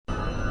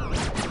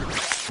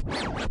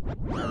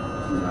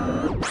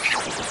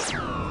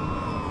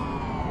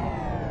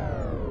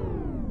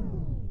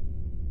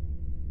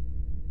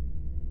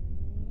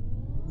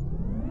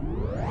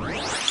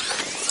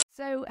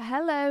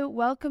Hello,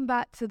 welcome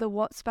back to the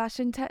What's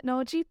Fashion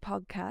Technology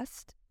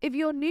podcast. If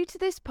you're new to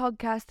this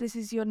podcast, this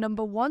is your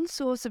number one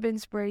source of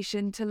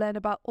inspiration to learn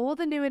about all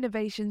the new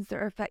innovations that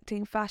are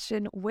affecting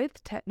fashion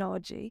with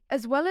technology,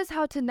 as well as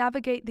how to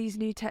navigate these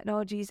new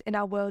technologies in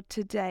our world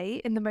today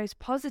in the most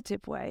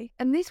positive way.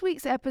 And this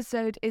week's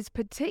episode is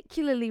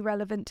particularly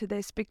relevant to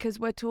this because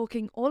we're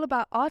talking all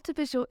about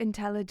artificial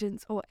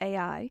intelligence or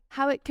AI,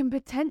 how it can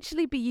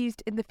potentially be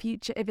used in the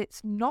future if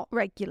it's not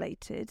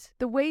regulated,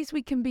 the ways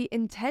we can be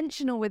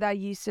intentional with our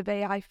use of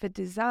AI for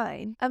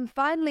design, and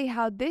finally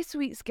how this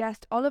week's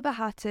guest Oliver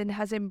Hatton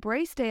has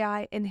embraced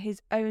AI in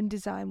his own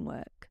design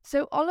work.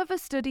 So Oliver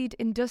studied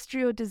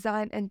industrial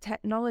design and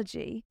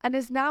technology and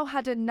has now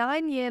had a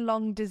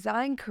 9-year-long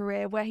design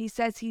career where he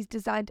says he's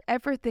designed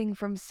everything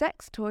from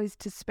sex toys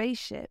to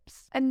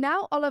spaceships. And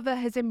now Oliver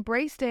has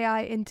embraced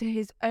AI into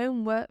his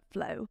own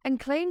workflow and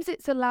claims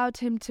it's allowed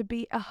him to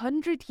be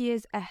 100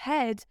 years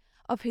ahead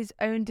of his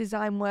own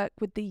design work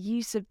with the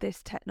use of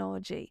this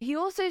technology. He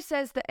also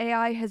says that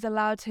AI has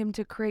allowed him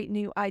to create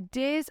new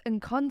ideas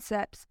and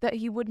concepts that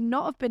he would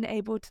not have been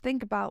able to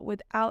think about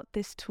without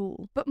this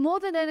tool. But more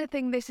than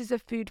anything, this is a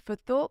food for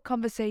thought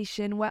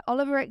conversation where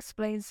Oliver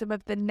explains some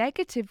of the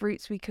negative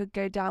routes we could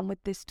go down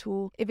with this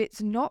tool if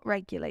it's not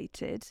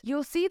regulated.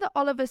 You'll see that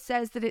Oliver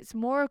says that it's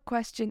more a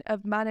question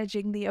of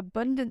managing the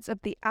abundance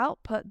of the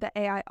output that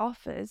AI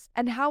offers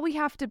and how we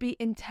have to be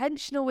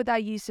intentional with our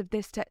use of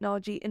this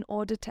technology in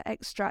order to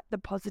extract the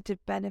positive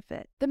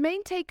benefit. The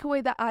main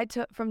takeaway that I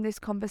took from this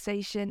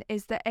conversation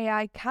is that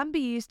AI can be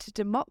used to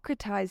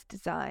democratize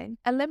design,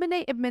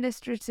 eliminate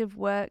administrative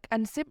work,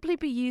 and simply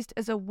be used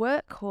as a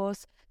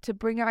workhorse to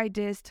bring our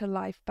ideas to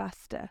life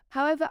faster.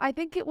 However, I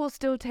think it will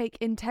still take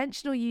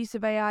intentional use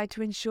of AI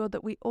to ensure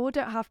that we all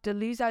don't have to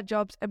lose our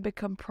jobs and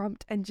become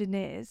prompt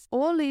engineers,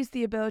 or lose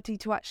the ability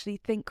to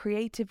actually think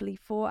creatively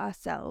for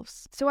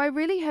ourselves. So I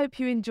really hope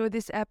you enjoyed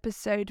this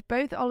episode.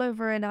 Both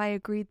Oliver and I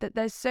agreed that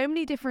there's so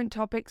many different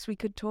topics we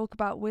could talk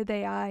about with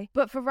AI,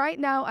 but for right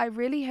now, I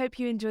really hope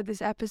you enjoyed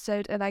this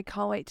episode and I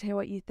can't wait to hear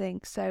what you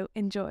think, so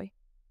enjoy.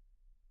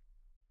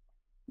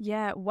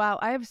 Yeah, wow.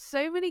 I have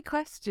so many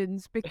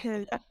questions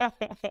because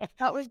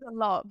that was a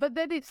lot. But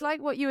then it's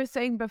like what you were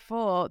saying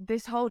before,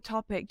 this whole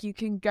topic, you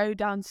can go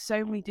down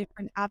so many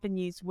different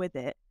avenues with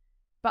it.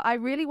 But I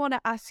really want to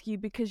ask you,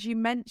 because you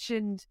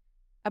mentioned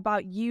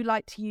about you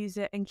like to use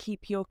it and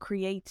keep your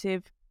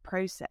creative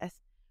process.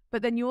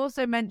 But then you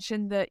also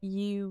mentioned that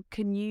you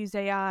can use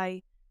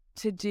AI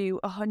to do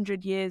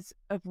 100 years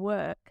of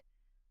work.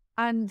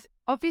 And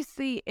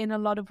obviously, in a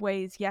lot of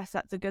ways, yes,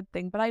 that's a good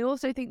thing. But I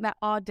also think there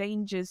are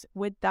dangers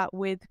with that,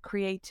 with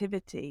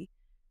creativity.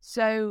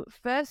 So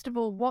first of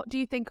all, what do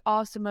you think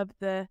are some of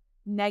the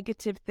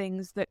negative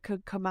things that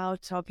could come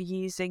out of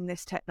using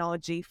this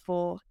technology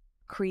for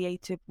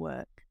creative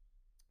work?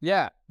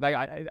 Yeah, like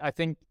I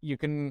think you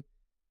can.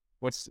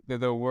 What's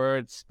the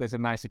words? There's a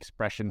nice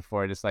expression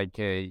for it. It's like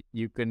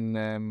you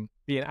can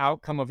be an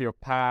outcome of your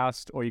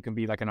past, or you can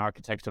be like an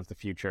architect of the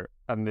future.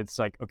 And it's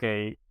like,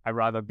 okay, I'd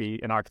rather be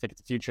an architect of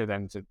the future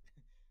than to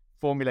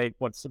formulate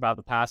what's about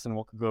the past and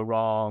what could go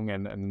wrong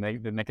and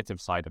the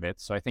negative side of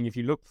it. So I think if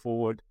you look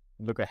forward,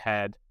 look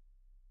ahead,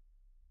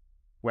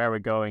 where we're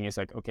going is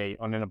like, okay,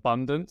 on an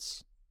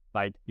abundance,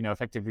 like, you know,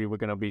 effectively we're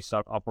going to be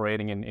start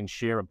operating in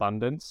sheer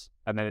abundance.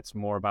 And then it's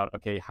more about,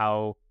 okay,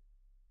 how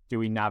do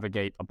we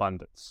navigate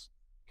abundance?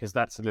 Because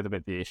that's a little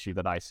bit the issue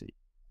that I see.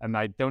 And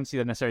I don't see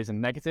that necessarily as a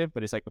negative,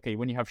 but it's like, okay,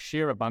 when you have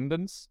sheer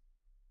abundance,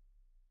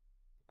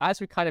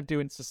 as we kind of do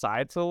in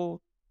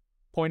societal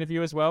point of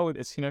view as well,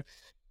 it's, you know,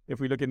 if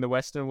we look in the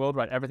Western world,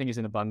 right, everything is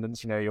in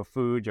abundance, you know, your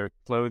food, your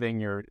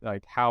clothing, your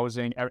like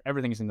housing,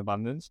 everything is in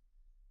abundance.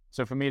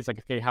 So for me, it's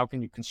like, okay, how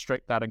can you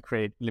constrict that and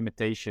create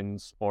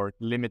limitations or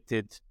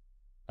limited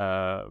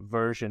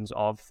versions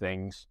of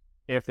things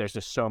if there's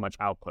just so much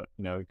output,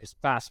 you know, because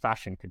fast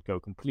fashion could go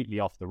completely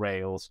off the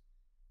rails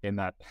in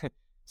that.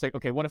 It's like,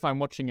 okay, what if I'm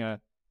watching a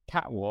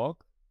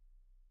catwalk,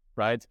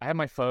 right? I have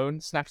my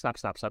phone, snap,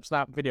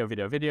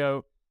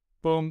 video,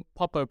 boom,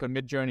 pop open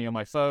Mid-Journey on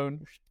my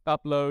phone,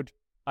 upload.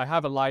 I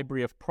have a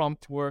library of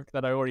prompt work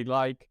that I already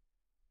like,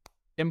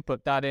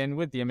 input that in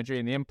with the imagery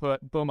and the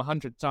input, boom,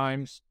 100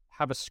 times,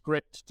 have a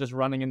script just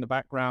running in the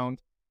background,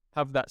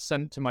 have that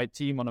sent to my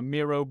team on a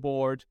Miro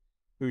board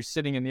who's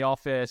sitting in the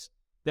office.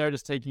 They're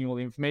just taking all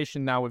the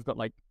information. Now we've got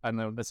like, I don't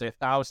know, let's say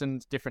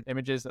 1,000 different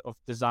images of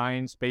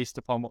designs based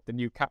upon what the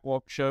new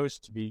catwalk shows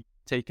to be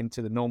taken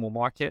to the normal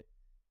market.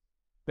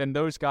 Then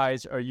those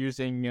guys are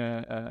using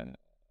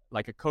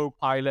like a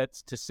co-pilot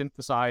to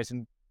synthesize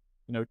and,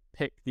 you know,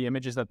 pick the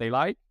images that they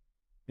like,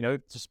 you know,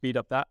 to speed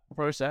up that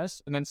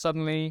process. And then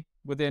suddenly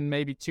within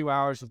maybe 2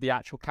 hours of the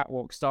actual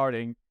catwalk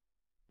starting,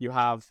 you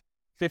have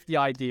 50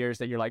 ideas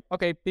that you're like,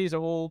 okay, these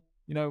are all,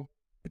 you know,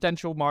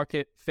 potential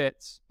market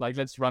fits, like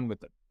let's run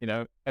with them, you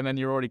know, and then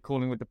you're already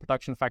calling with the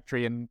production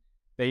factory and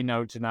they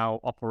know to now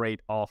operate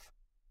off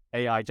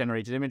AI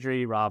generated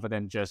imagery rather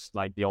than just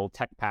like the old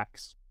tech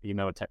packs. You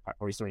know, a tech pack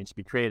always needs to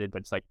be created,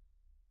 but it's like,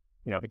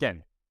 you know,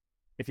 again,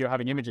 if you're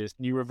having images,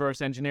 can you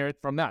reverse engineer it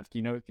from that?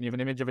 Can you have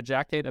an image of a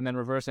jacket and then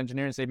reverse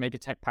engineer and say, make a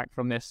tech pack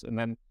from this, and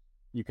then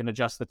you can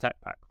adjust the tech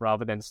pack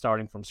rather than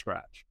starting from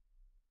scratch.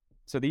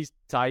 So these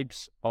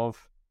types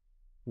of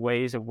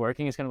ways of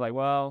working is kind of like,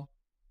 well,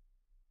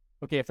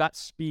 okay, if that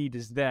speed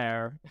is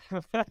there,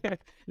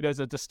 it's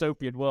a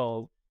dystopian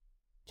world.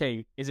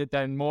 Okay, is it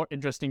then more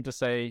interesting to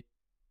say,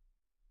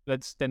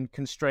 let's then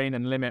constrain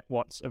and limit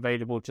what's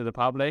available to the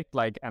public,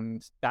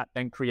 and that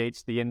then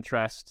creates the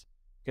interest,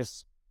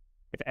 because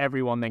if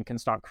everyone then can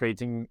start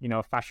creating,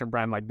 a fashion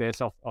brand like this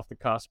off the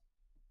cusp,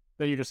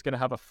 then you're just going to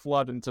have a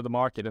flood into the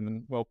market. And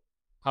then, well,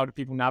 how do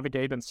people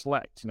navigate and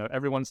select?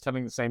 Everyone's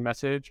telling the same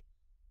message,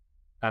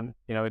 and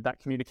that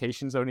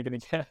communication is only going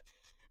to get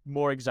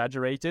more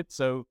exaggerated.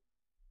 So,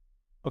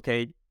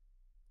 okay,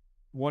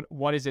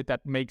 what is it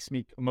that makes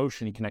me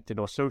emotionally connected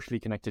or socially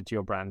connected to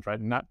your brand, right?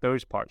 And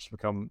those parts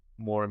become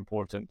more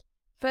important.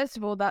 First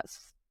of all,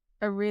 that's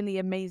a really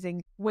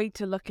amazing way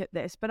to look at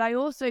this. But I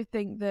also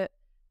think that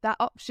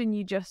option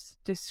you just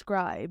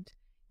described,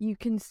 you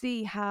can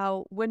see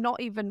how we're not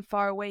even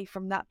far away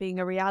from that being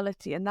a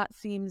reality. And that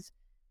seems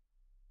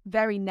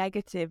very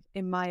negative,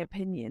 in my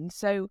opinion.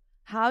 So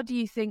how do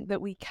you think that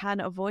we can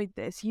avoid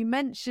this? You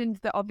mentioned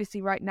that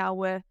obviously right now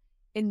we're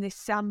in this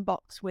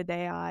sandbox with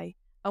AI.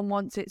 And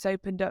once it's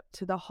opened up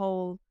to the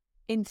whole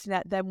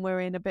internet, then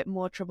we're in a bit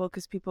more trouble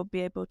because people will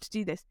be able to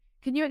do this.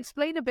 Can you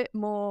explain a bit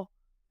more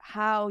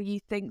how you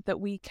think that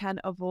we can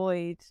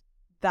avoid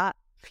that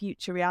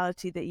future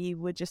reality that you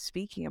were just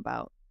speaking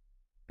about?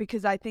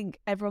 Because I think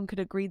everyone could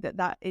agree that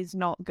that is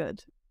not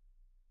good.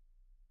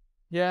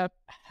 Yeah,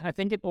 I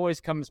think it always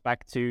comes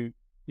back to,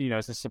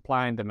 it's a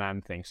supply and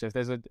demand thing. So if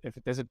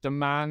there's a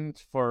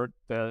demand for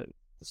the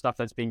stuff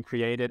that's being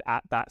created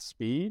at that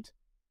speed,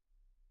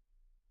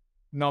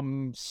 not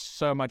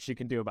so much you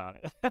can do about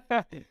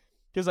it.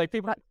 Because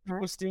people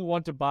still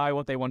want to buy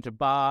what they want to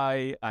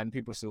buy, and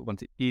people still want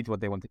to eat what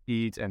they want to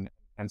eat, and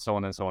so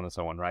on and so on and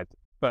so on, right?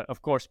 But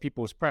of course,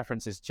 people's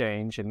preferences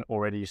change, and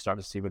already you start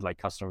to see with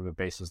customer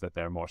bases that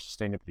they're more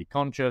sustainably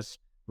conscious,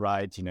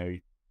 right?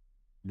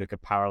 Look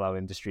at parallel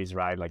industries,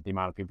 right? Like the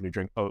amount of people who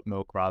drink oat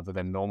milk rather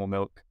than normal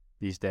milk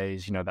these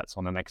days, that's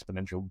on an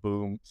exponential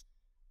boom.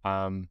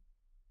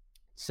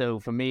 So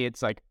for me,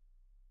 it's like,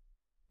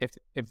 if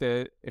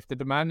the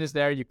demand is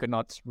there, you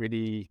cannot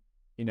really,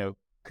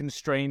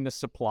 constrain the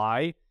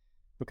supply,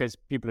 because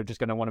people are just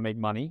going to want to make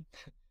money.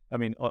 I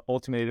mean,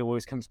 ultimately, it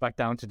always comes back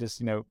down to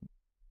just,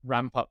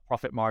 ramp up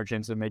profit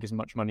margins and make as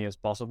much money as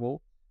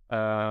possible.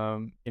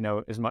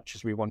 As much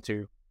as we want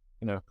to,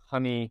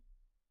 honey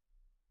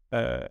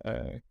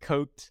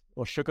coat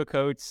or sugar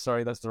coat.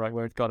 Sorry, that's the right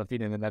word. God, I've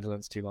been in the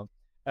Netherlands too long.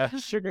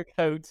 Sugar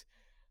coat.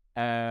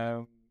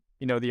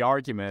 The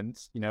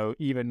argument,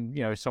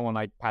 even, someone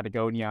like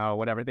Patagonia or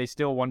whatever, they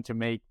still want to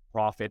make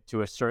profit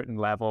to a certain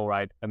level,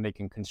 right? And they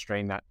can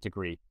constrain that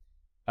degree.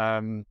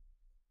 Then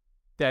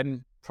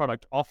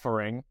product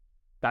offering,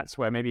 that's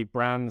where maybe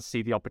brands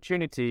see the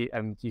opportunity,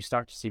 and you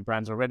start to see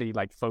brands already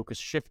focus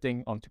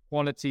shifting onto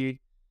quality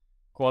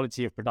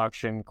of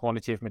production,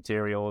 quality of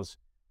materials,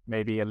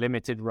 maybe a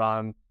limited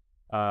run,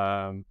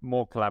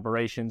 more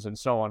collaborations and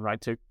so on,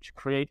 right? To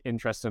create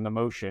interest and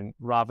emotion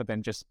rather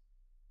than just,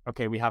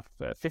 okay, we have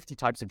 50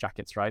 types of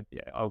jackets, right?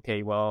 Yeah,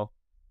 okay, well,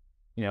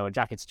 a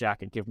jacket's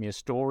jacket, give me a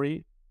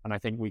story. And I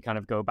think we kind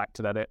of go back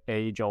to that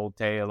age-old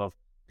tale of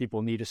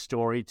people need a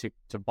story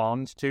to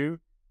bond to.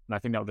 And I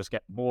think that'll just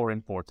get more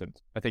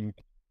important. I think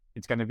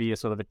it's going to be a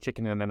sort of a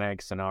chicken and an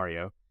egg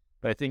scenario.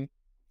 But I think,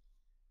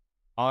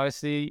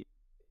 honestly,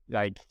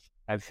 the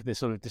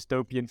sort of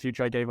dystopian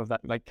future I gave of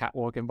that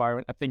catwalk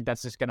environment, I think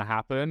that's just going to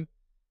happen.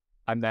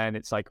 And then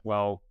it's like,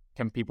 well,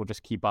 can people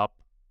just keep up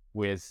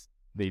with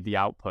the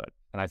output?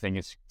 And I think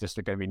it's just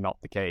going to be not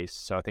the case.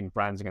 So I think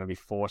brands are going to be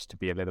forced to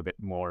be a little bit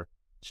more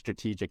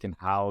strategic in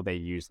how they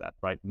use that,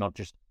 right? Not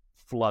just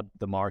flood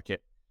the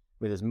market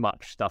with as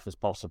much stuff as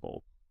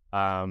possible.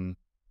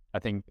 I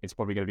think it's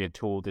probably going to be a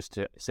tool just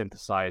to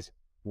synthesize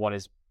what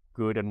is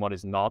good and what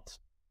is not.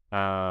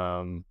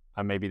 And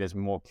maybe there's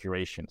more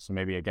curation. So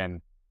maybe,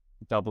 again,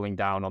 doubling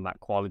down on that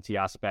quality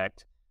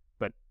aspect,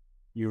 but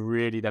you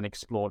really then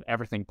explored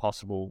everything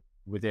possible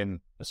within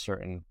a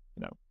certain,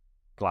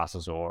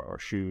 glasses or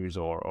shoes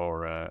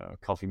or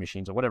coffee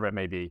machines or whatever it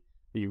may be.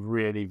 You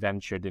really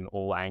ventured in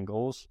all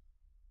angles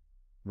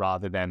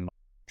rather than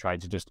try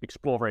to just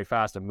explore very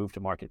fast and move to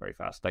market very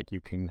fast.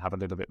 You can have a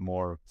little bit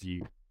more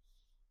view.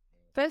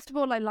 First of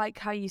all, I like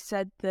how you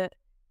said that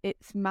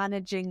it's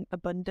managing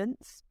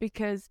abundance,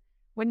 because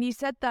when you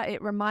said that,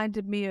 it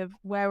reminded me of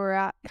where we're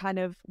at kind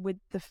of with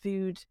the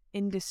food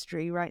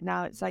industry right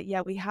now. It's like,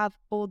 yeah, we have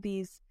all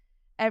these,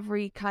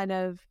 every kind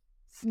of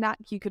snack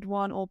you could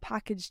want, all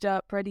packaged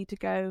up, ready to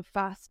go,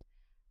 fast.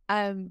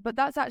 But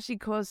that's actually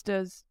caused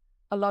us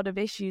a lot of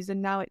issues.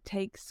 And now it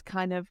takes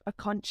kind of a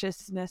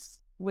consciousness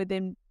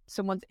within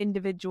someone's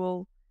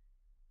individual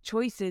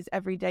choices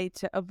every day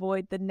to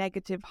avoid the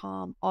negative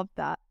harm of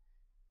that.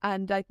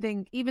 And I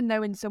think even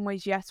though in some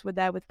ways, yes, we're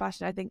there with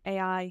fashion, I think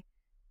AI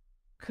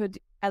could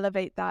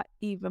elevate that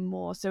even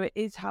more. So it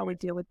is how we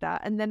deal with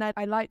that. And then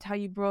I liked how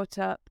you brought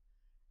up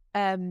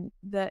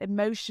the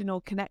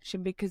emotional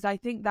connection, because I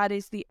think that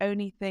is the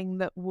only thing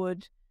that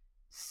would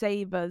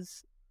save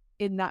us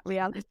in that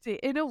reality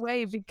in a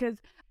way, because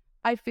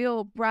I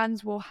feel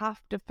brands will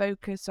have to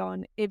focus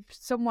on, if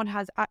someone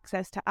has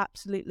access to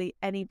absolutely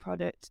any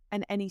product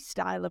and any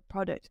style of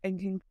product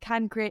and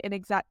can create an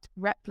exact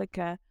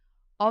replica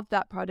of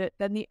that product,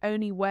 then the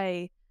only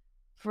way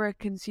for a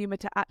consumer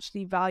to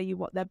actually value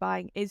what they're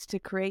buying is to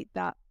create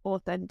that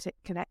authentic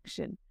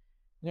connection.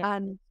 Yeah.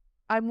 And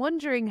I'm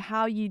wondering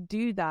how you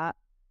do that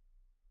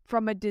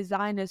from a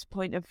designer's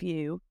point of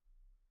view.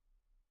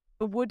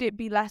 Would it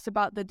be less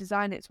about the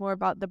design? It's more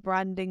about the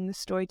branding, the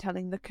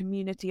storytelling, the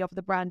community of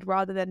the brand,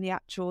 rather than the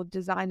actual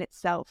design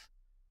itself,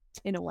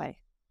 in a way.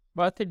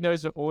 Well, I think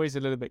those are always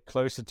a little bit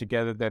closer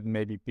together than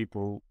maybe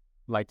people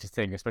like to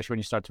think, especially when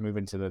you start to move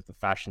into the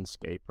fashion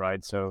scape,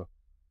 right? So,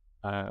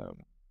 um,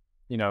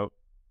 you know,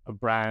 a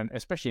brand,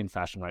 especially in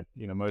fashion, right?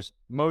 You know,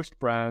 most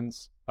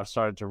brands have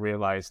started to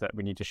realize that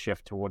we need to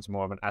shift towards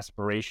more of an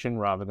aspiration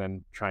rather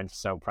than trying to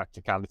sell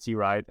practicality,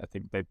 right? I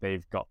think that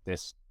they've got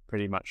this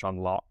pretty much on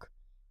lock.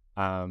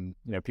 You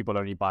know, people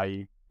only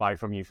buy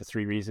from you for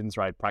three reasons,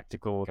 right?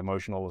 Practical,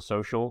 emotional, or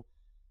social.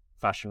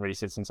 Fashion really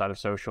sits inside of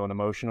social and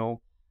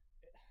emotional.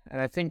 And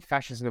I think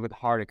fashion is a little bit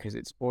harder because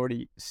it's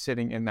already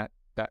sitting in that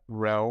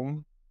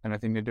realm. And I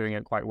think they're doing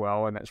it quite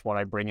well. And that's what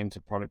I bring into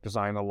product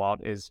design a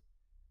lot is,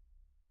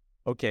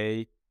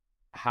 okay,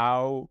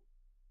 how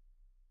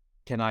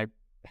can I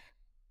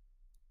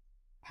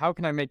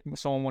make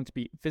someone want to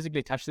be physically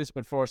attached to this,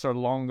 but for a sort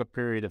of longer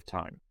period of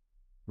time,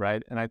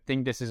 right? And I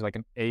think this is like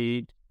an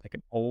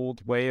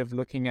old way of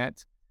looking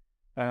at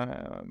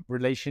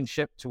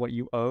relationship to what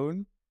you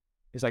own.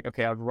 It's like,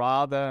 okay, I'd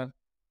rather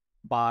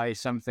buy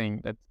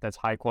something that's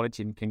high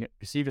quality and can get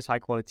perceived as high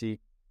quality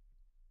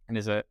and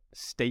is a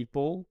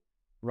staple,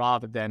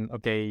 rather than,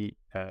 okay,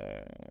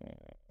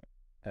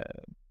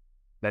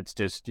 let's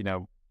just, you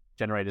know,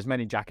 generate as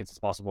many jackets as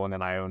possible and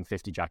then I own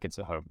 50 jackets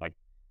at home. Like,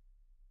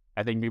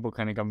 I think people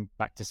kind of come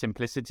back to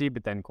simplicity,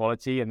 but then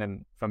quality. And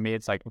then for me,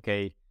 it's like,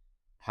 okay,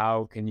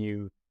 how can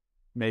you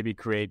maybe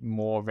create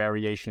more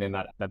variation in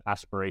that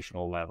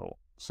aspirational level?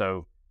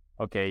 So,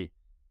 okay,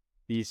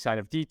 these kind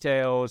of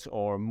details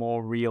or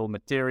more real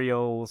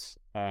materials.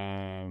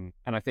 And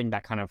I think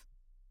that kind of,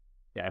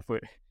 yeah, if we,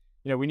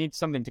 you know, we need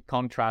something to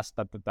contrast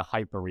the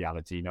hyper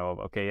reality, you know,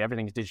 okay,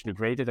 everything's digitally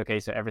created. Okay,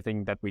 so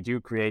everything that we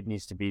do create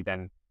needs to be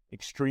then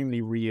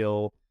extremely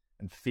real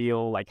and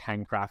feel like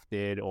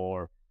handcrafted,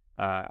 or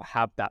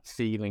have that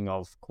feeling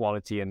of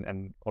quality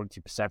and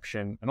quality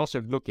perception, and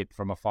also look it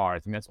from afar. I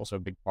think that's also a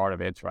big part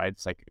of it, right?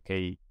 It's like,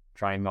 okay,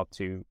 trying not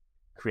to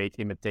create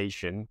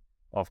imitation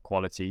of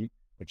quality,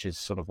 which is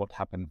sort of what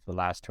happened for the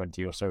last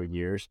 20 or so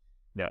years.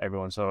 You know,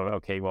 everyone's sort of,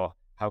 okay, well,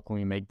 how can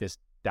we make this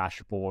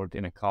dashboard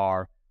in a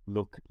car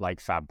look like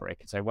fabric?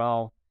 It's like,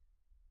 well,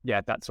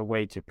 yeah, that's a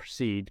way to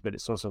proceed, but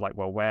it's also like,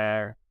 well,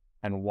 where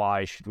and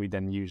why should we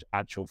then use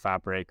actual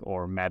fabric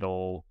or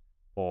metal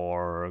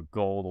or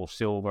gold or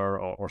silver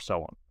or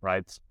so on,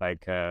 right?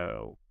 Like,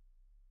 and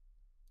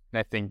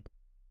I think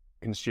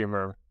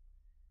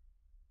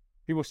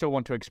people still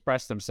want to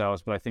express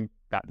themselves, but I think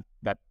that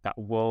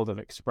world of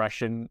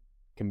expression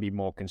can be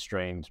more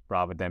constrained,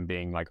 rather than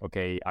being like,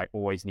 okay, I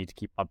always need to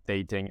keep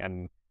updating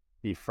and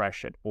be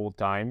fresh at all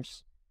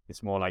times.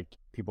 It's more like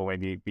people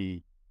maybe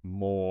be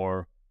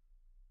more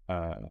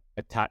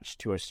attached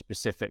to a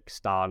specific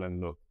style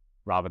and look,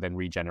 rather than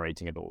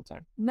regenerating it all the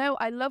time. No,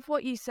 I love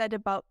what you said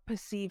about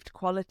perceived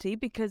quality,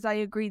 because I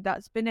agree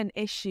that's been an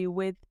issue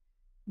with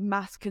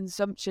mass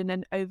consumption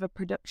and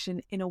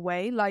overproduction in a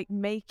way, like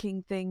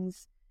making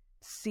things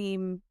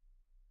seem,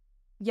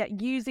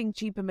 using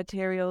cheaper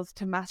materials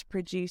to mass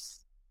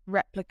produce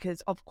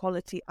replicas of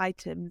quality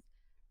items,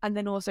 and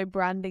then also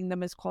branding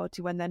them as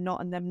quality when they're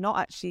not, and them not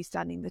actually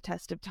standing the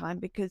test of time.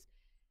 Because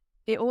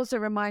it also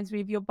reminds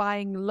me, if you're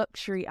buying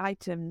luxury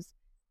items,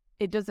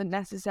 it doesn't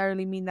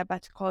necessarily mean they're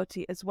better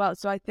quality as well.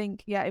 So I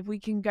think, if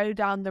we can go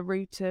down the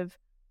route of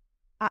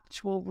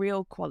actual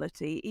real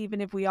quality,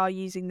 even if we are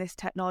using this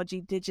technology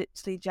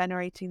digitally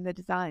generating the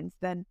designs,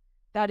 then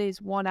that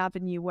is one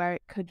avenue where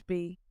it could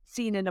be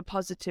seen in a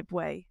positive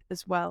way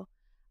as well.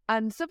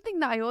 And something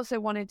that I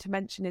also wanted to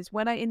mention is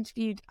when I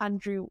interviewed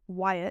Andrew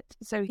Wyatt,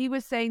 so he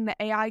was saying that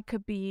AI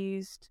could be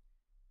used,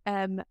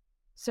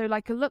 so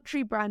like a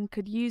luxury brand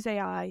could use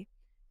AI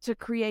to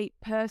create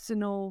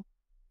personal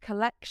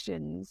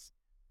collections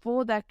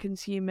for their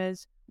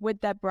consumers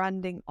with their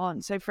branding on.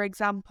 So for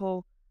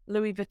example,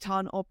 Louis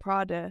Vuitton or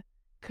Prada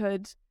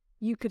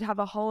you could have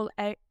a whole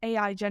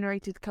AI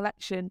generated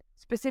collection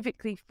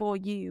specifically for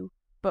you,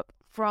 but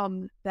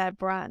from their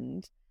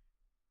brand.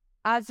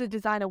 As a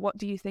designer, what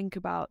do you think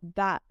about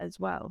that as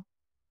well?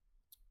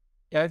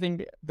 Yeah, I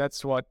think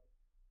that's what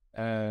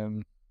that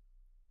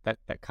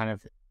kind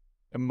of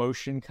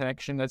emotion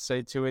connection, let's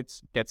say, to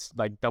it gets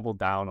like doubled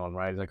down on,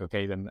 right? It's like,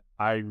 okay, then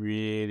I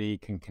really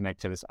can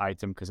connect to this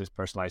item because it's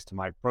personalized to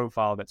my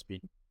profile that's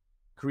been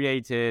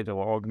created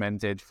or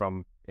augmented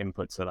from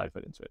inputs that I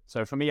put into it.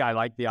 So for me, I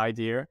like the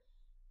idea.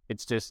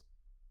 It's just,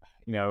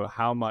 you know,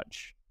 how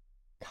much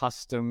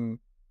custom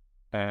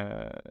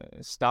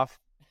stuff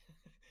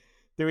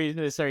do we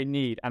necessarily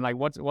need? And like,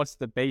 what's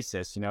the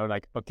basis? You know,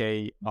 like,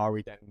 okay, are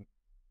we then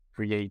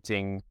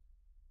creating,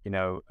 you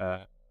know,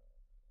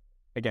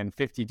 again,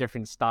 50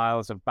 different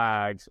styles of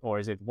bags, or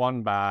is it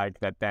one bag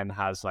that then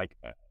has like,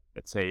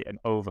 let's say, an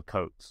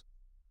overcoat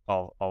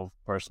of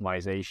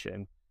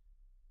personalization?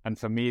 And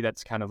for me,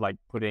 that's kind of like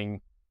putting,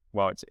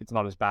 well, it's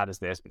not as bad as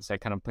this, but it's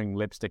like kind of putting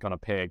lipstick on a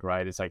pig,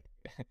 right? It's like,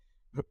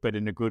 but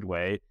in a good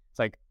way. It's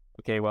like,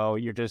 okay, well,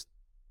 you're just,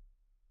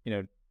 you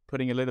know,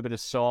 putting a little bit of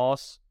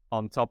sauce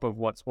on top of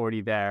what's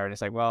already there. And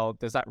it's like, well,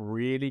 does that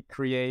really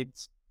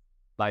create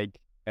like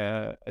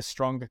a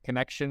stronger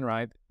connection,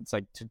 right? It's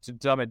like to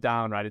dumb it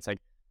down, right? It's like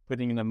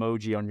putting an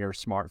emoji on your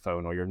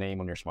smartphone or your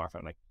name on your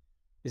smartphone. Like,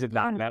 is it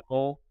that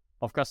level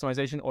of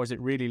customization, or is it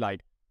really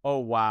like, oh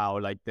wow,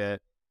 like the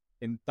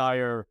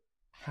entire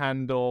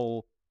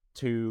handle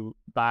to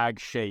bag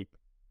shape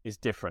is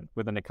different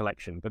within a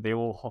collection, but they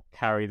all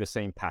carry the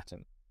same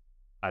pattern?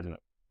 I don't know.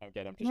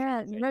 Again, I'm just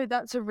Yeah, no,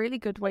 that's a really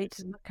good way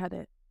to look at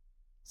it.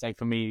 It's like,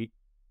 for me,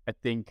 I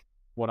think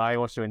what I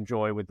also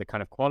enjoy with the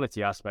kind of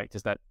quality aspect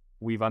is that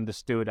we've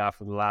understood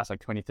after the last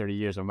like 20, 30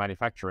 years of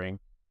manufacturing,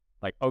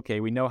 like, okay,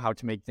 we know how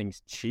to make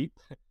things cheap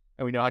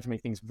and we know how to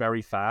make things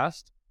very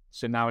fast.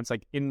 So now it's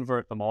like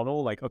invert the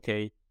model, like,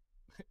 okay,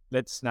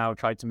 let's now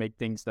try to make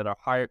things that are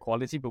higher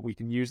quality, but we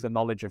can use the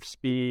knowledge of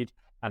speed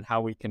and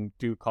how we can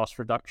do cost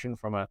reduction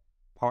from a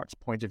parts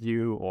point of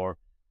view, or,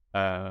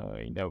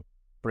 you know,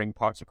 bring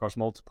parts across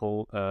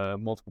multiple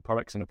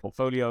products in a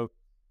portfolio,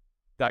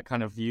 that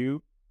kind of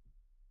view,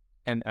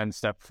 and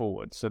step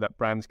forward so that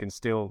brands can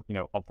still, you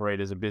know, operate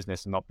as a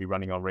business and not be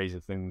running on razor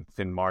thin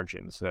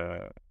margins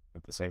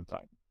at the same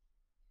time.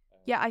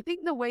 Yeah, I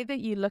think the way that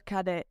you look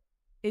at it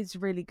is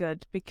really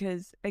good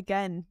because,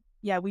 again,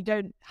 yeah, we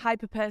don't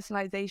hyper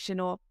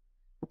personalization or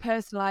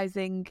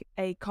personalizing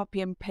a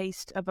copy and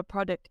paste of a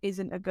product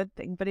isn't a good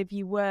thing. But if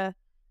you were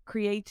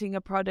creating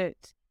a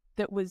product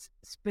that was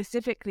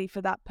specifically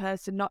for that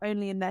person, not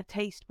only in their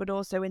taste, but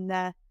also in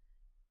their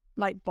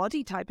like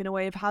body type, in a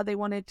way of how they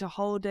wanted to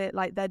hold it,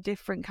 like their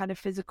different kind of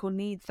physical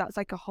needs, that's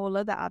like a whole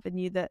other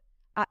avenue that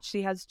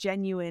actually has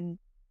genuine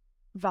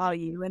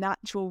value and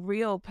actual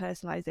real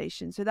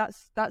personalization. So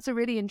that's a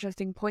really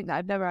interesting point that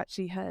I've never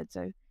actually heard.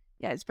 So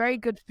yeah, it's very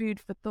good food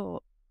for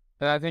thought.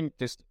 And I think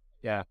just,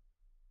 yeah,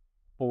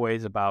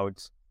 always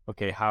about,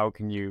 okay, how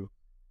can you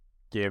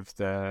give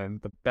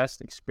the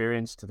best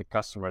experience to the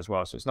customer as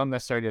well? So it's not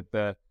necessarily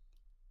that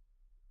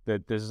the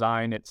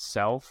design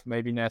itself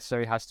maybe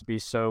necessarily has to be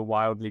so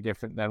wildly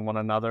different than one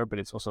another, but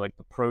it's also like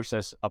the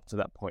process up to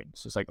that point.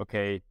 So it's like,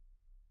 okay,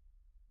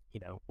 you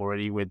know,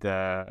 already with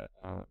the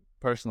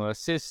personal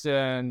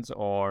assistant,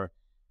 or,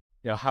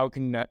 you know, how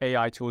can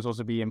AI tools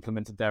also be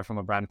implemented there from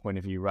a brand point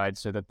of view, right?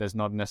 So that there's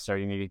not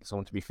necessarily needing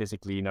someone to be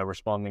physically, you know,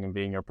 responding and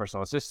being your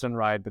personal assistant,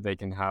 right? But they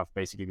can have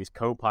basically these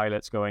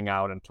co-pilots going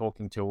out and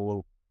talking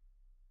to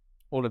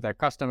all of their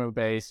customer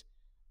base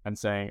and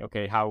saying,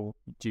 okay, how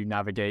do you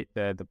navigate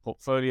the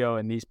portfolio?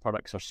 And these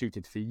products are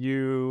suited for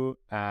you.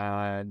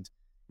 And,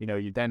 you know,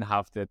 you then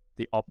have the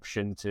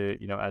option to,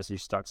 you know, as you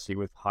start to see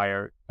with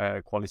higher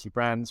quality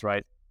brands,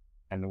 right?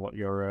 And what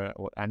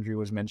what Andrew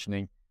was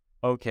mentioning,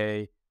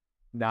 okay,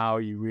 now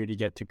you really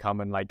get to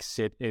come and like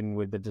sit in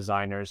with the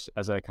designers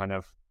as a kind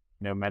of,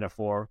 you know,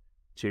 metaphor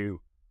to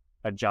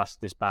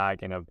adjust this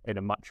bag in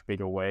a much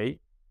bigger way.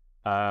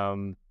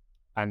 And,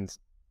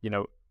 you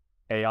know,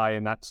 AI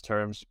in that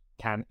terms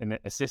can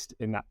assist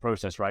in that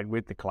process, right,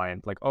 with the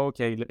client. Like, oh,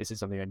 okay, this is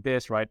something like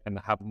this, right? And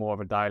have more of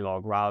a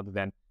dialogue rather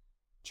than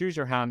choose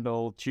your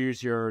handle,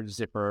 choose your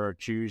zipper,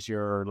 choose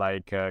your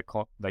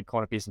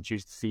corner piece, and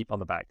choose the seat on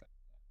the bag.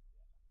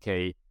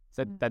 Okay,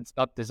 so that's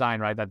not design,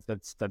 right?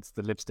 That's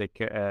the lipstick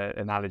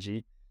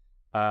analogy.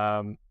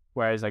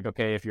 Whereas like,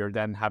 okay, if you're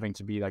then having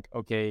to be like,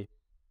 okay,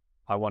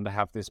 I want to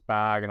have this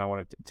bag and I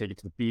want to take it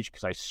to the beach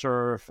because I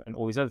surf and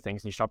all these other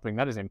things, and you start putting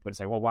that as input and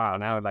say, well, wow,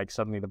 now like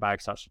suddenly the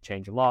bag starts to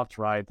change a lot,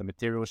 right? The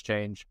materials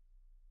change,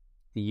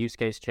 the use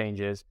case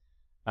changes,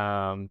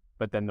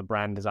 but then the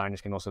brand designers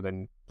can also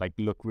then like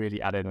look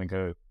really at it and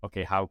go,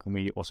 okay, how can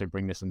we also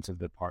bring this into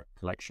the part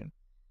collection?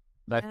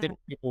 But I think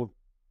people,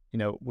 you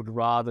know, would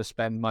rather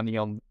spend money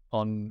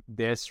on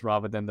this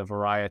rather than the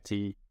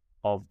variety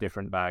of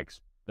different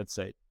bags, let's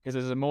say, because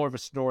there's more of a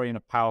story and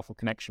a powerful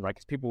connection, right?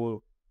 Because people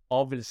will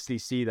obviously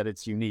see that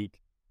it's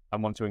unique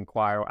and want to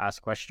inquire or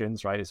ask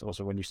questions, right? It's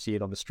also when you see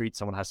it on the street,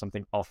 someone has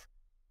something off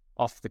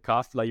the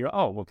cuff, like you're,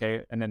 oh,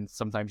 okay. And then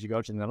sometimes you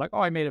go to them and they're like,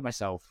 oh, I made it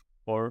myself.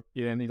 Or,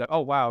 you know, and you're like, oh,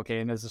 wow, okay.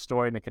 And there's a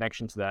story and a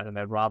connection to that. And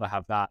they'd rather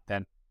have that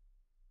than,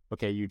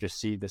 okay, you just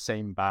see the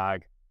same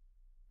bag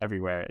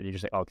everywhere and you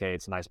just say, okay,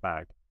 it's a nice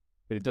bag.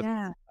 But it doesn't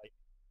like,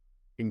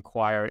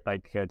 inquire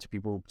to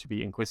people to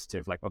be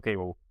inquisitive, like, okay,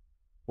 well,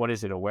 what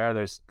is it, or where are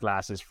those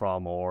glasses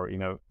from, or, you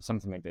know,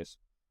 something like this.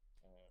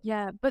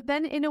 Yeah, but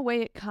then in a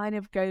way it kind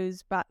of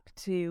goes back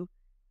to,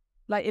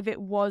 like, if it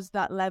was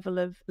that level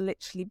of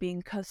literally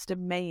being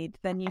custom made,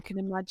 then you can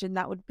imagine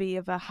that would be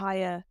of a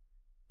higher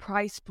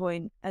price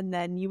point, and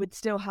then you would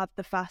still have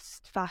the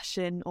fast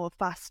fashion or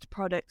fast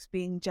products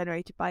being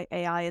generated by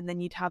AI, and then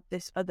you'd have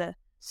this other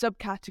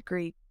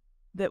subcategory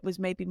that was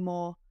maybe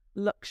more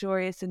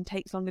luxurious and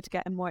takes longer to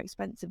get and more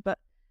expensive. But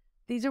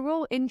these are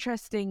all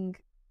interesting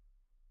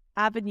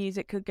avenues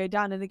it could go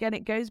down. And again,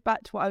 it goes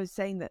back to what I was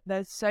saying, that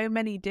there's so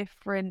many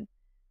different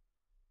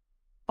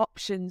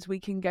options we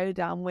can go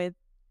down with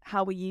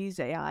how we use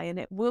AI, and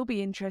it will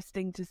be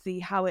interesting to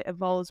see how it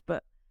evolves,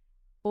 but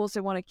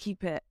also want to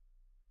keep it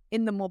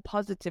in the more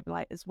positive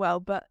light as well.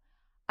 But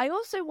I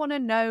also want to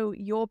know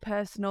your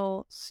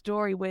personal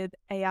story with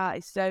AI.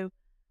 So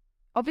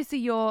obviously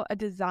you're a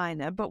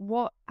designer, but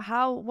what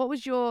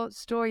was your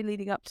story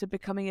leading up to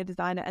becoming a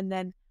designer? And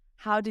then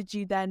how did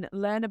you then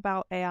learn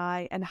about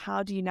AI, and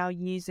how do you now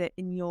use it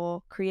in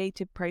your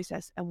creative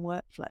process and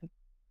workflow?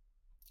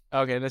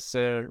 Okay, let's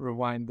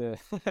rewind the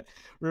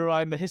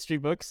rewind the history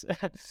books.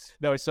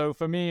 No, so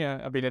for me,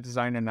 I've been a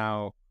designer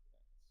now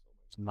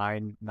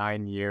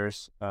nine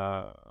years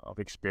of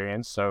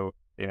experience. So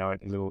a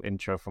little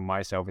intro from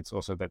myself. It's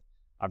also that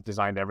I've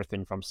designed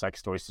everything from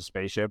sex toys to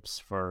spaceships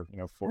for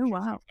Fortune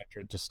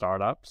 500 to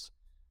startups.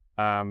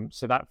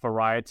 So that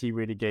variety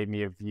really gave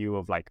me a view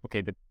of like,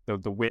 okay,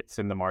 the width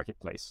in the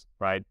marketplace,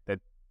 right? That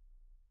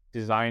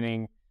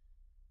designing,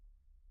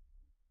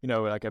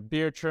 like a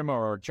beard trimmer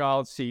or a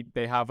child seat,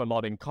 they have a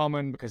lot in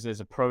common because there's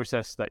a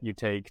process that you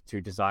take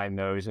to design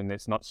those, and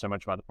it's not so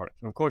much about the product.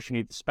 And of course, you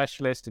need the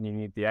specialist and you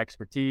need the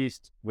expertise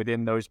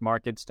within those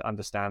markets to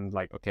understand,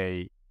 like,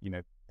 okay,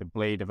 the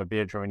blade of a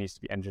beard trimmer needs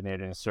to be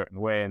engineered in a certain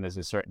way, and there's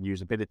a certain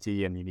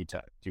usability, and you need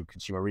to do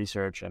consumer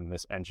research, and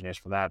there's engineers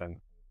for that, and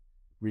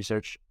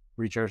researchers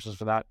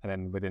for that. And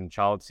then within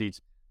child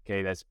seats,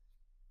 okay, there's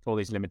all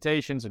these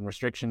limitations and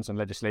restrictions and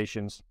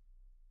legislations.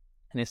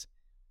 And it's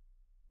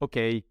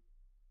okay.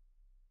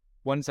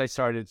 Once I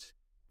started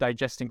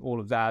digesting all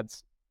of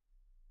that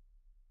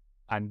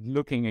and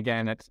looking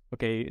again at,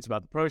 okay, it's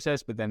about the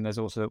process, but then there's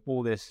also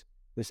all this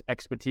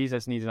expertise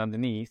that's needed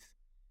underneath.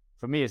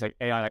 For me, it's like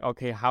AI, like,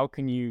 okay, how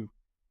can you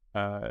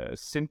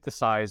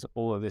synthesize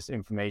all of this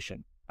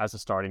information as a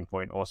starting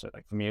point also?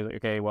 Like for me, like,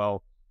 okay,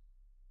 well,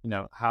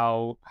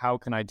 how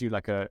can I do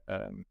like a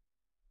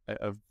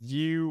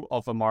view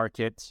of a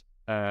market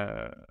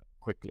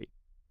quickly?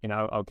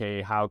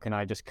 Okay, how can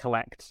I just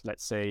collect,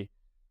 let's say,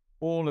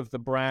 all of the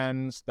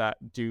brands that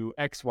do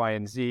X, Y,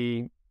 and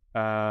Z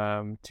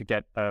to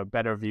get a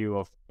better view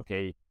of,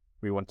 okay,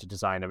 we want to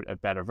design a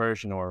better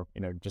version, or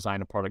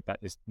design a product that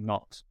is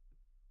not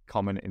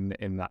common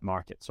in that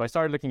market. So I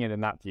started looking at it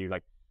in that view,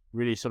 like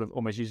really sort of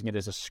almost using it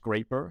as a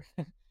scraper,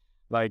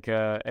 like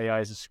AI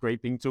is a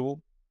scraping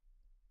tool.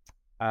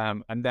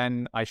 And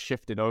then I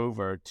shifted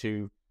over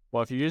to,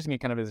 well, if you're using it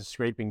kind of as a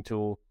scraping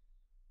tool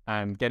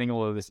and getting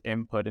all of this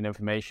input and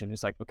information,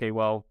 it's like, okay,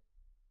 well,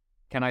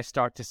 can I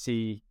start to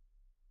see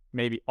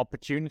maybe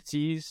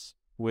opportunities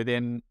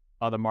within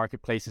other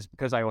marketplaces,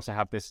 because I also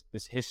have this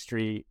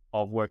history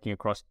of working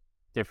across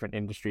different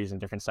industries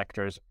and different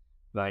sectors,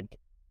 like,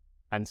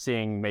 and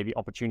seeing maybe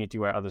opportunity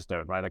where others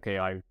don't, right? Okay,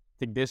 I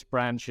think this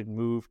brand should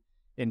move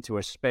into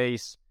a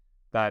space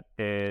that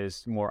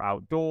is more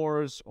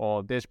outdoors,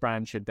 or this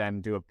brand should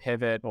then do a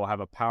pivot or have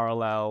a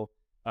parallel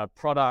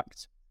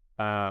product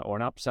or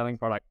an upselling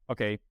product.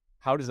 Okay,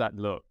 how does that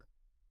look?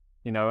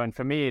 And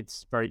for me,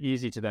 it's very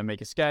easy to then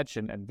make a sketch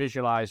and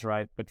visualize,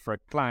 right? But for a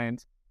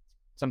client,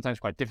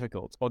 sometimes quite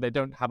difficult, or they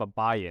don't have a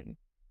buy-in.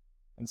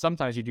 And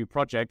sometimes you do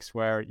projects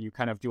where you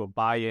kind of do a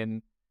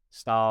buy-in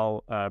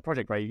style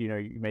project, right?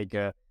 You make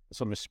a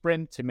sort of a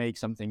sprint to make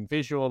something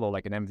visual or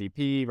like an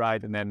MVP,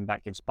 right? And then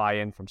that gives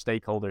buy-in from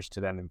stakeholders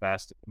to then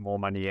invest more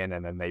money in,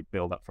 and then they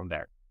build up from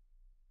there.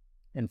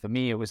 And for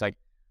me, it was like,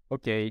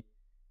 okay,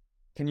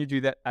 can you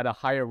do that at a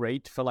higher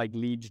rate for like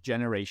lead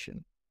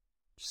generation?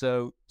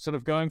 So sort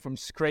of going from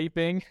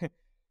scraping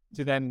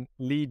to then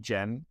lead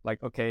gen,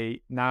 like,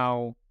 okay,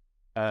 now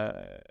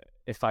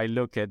if I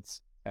look at,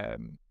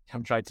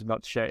 I'm trying to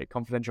not share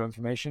confidential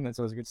information. That's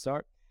always a good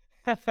start.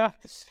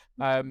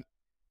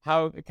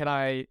 How can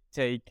I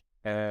take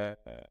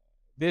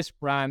this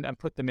brand and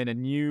put them in a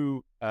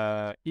new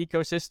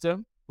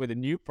ecosystem with a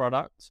new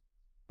product,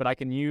 but I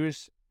can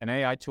use an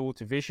AI tool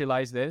to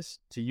visualize this,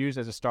 to use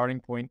as a starting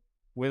point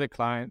with a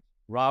client,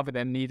 rather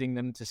than needing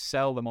them to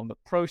sell them on the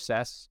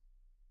process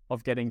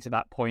of getting to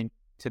that point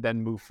to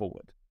then move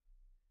forward.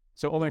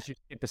 So almost you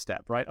skip a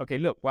step, right? Okay,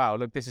 look,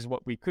 this is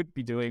what we could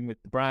be doing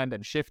with the brand,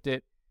 and shift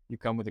it. You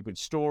come with a good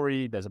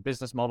story. There's a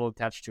business model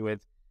attached to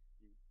it.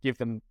 Give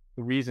them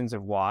the reasons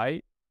of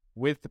why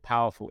with the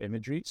powerful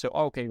imagery. So,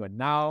 okay, well,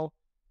 now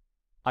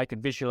I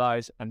can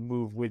visualize and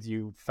move with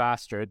you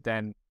faster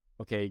than,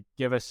 okay,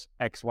 give us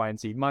X, Y, and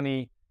Z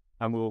money,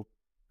 and we'll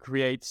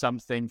create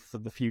something for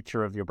the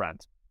future of your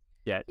brand.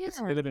 Yeah. It's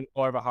a little bit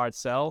more of a hard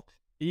sell,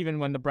 even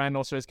when the brand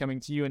also is coming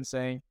to you and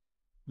saying,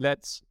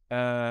 let's,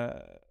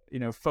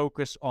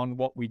 focus on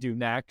what we do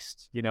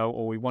next,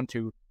 or we want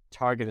to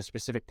target a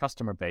specific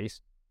customer base.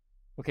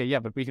 Okay, yeah,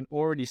 but we can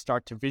already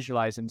start to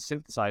visualize and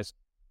synthesize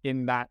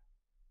in that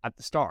at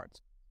the start,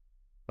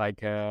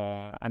 like,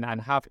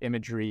 and have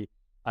imagery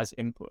as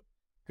input.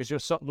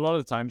 Because a lot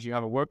of the times you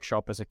have a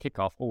workshop as a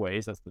kickoff,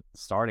 always, that's the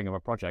starting of a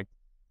project.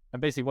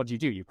 And basically what do?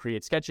 You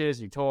create sketches,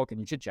 you talk, and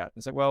you chit chat.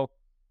 It's like, well,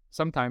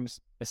 sometimes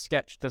a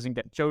sketch doesn't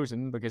get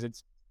chosen because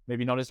it's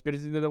maybe not as good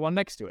as the one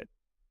next to it,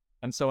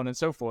 and so on and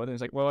so forth. And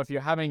it's like, well, if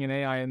you're having an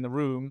AI in the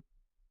room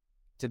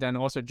to then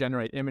also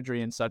generate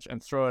imagery and such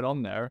and throw it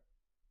on there,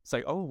 it's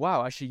like, oh,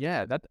 wow, actually,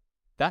 yeah, that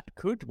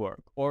could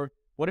work. Or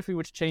what if we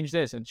would change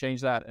this and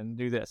change that and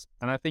do this?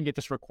 And I think it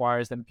just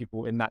requires then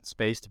people in that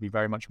space to be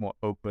very much more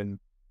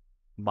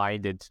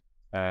open-minded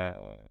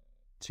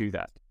to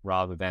that,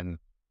 rather than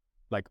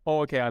like,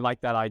 oh, okay, I like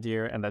that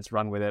idea and let's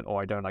run with it,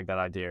 or I don't like that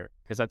idea.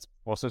 Because that's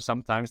also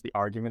sometimes the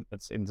argument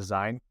that's in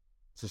design.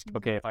 It's just,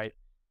 okay, if I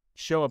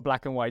show a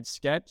black and white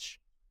sketch,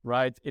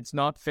 right, it's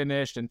not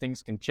finished and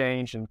things can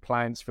change and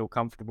clients feel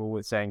comfortable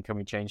with saying, can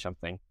we change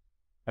something?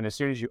 And as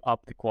soon as you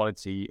up the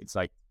quality, it's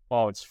like,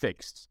 oh, it's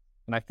fixed.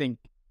 And I think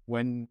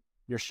when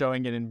you're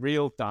showing it in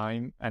real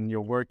time and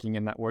you're working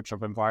in that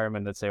workshop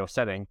environment, let's say, or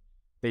setting,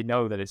 they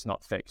know that it's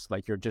not fixed.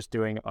 Like, you're just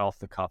doing it off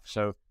the cuff.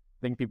 So I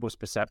think people's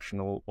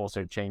perception will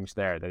also change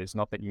there, that it's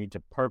not that you need to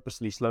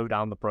purposely slow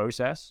down the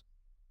process,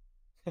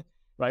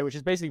 right? Which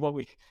is basically what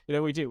we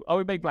do. Oh,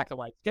 we make black and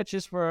white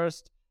sketches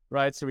first,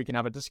 right? So we can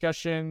have a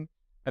discussion,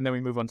 and then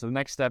we move on to the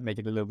next step, make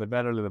it a little bit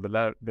better,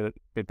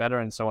 bit better,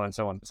 and so on and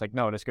so on. It's like,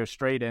 no, let's go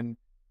straight in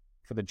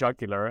for the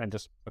jugular and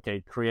just,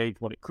 okay,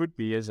 create what it could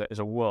be as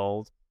a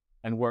world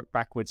and work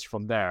backwards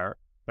from there.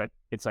 But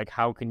it's like,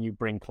 how can you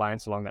bring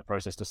clients along that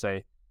process to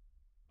say,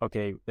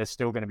 okay, there's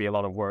still going to be a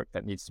lot of work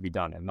that needs to be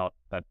done, and not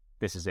that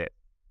this is it,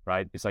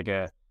 right? It's like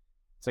a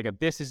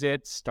this is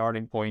it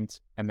starting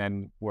point, and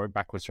then work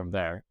backwards from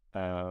there.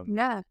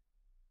 Yeah.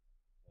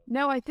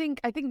 No, I think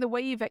the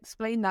way you've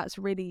explained that's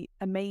really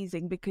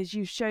amazing, because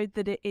you showed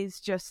that it is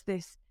just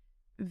this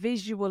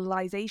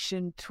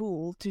visualization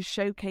tool to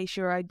showcase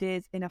your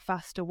ideas in a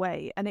faster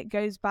way. And it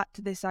goes back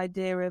to this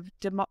idea of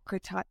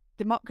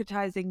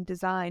democratizing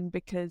design,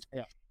 because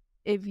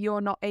if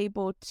you're not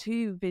able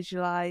to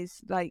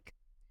visualize, like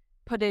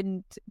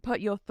put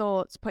your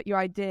thoughts, put your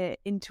idea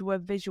into a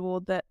visual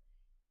that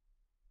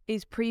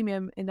is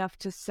premium enough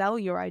to sell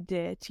your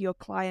idea to your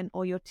client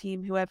or your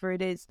team, whoever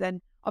it is,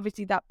 then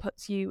obviously that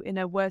puts you in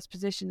a worse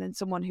position than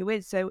someone who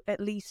is. So at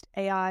least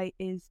AI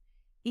is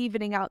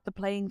evening out the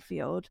playing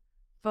field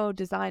for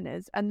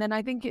designers. And then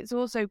I think it's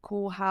also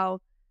cool how,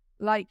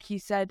 like you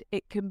said,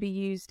 it can be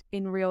used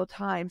in real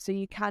time. So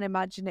you can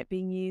imagine it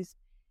being used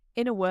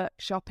in a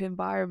workshop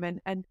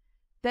environment. And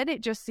then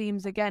it just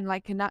seems, again,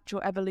 like a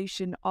natural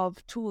evolution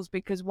of tools,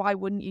 because why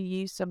wouldn't you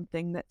use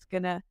something that's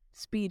going to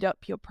speed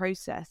up your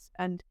process?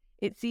 And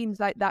it seems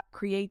like that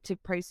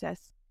creative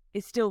process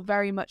is still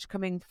very much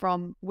coming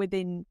from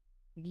within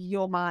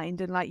your mind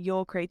and like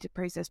your creative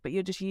process, but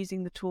you're just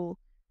using the tool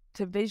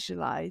to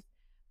visualize.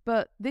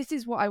 But this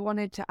is what I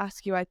wanted to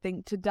ask you, I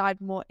think, to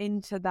dive more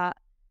into that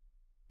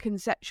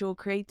conceptual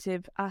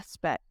creative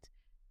aspect.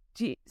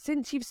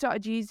 Since you've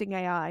started using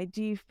AI,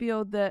 do you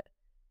feel that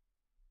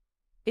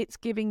it's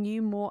giving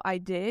you more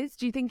ideas?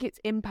 Do you think it's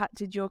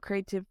impacted your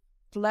creative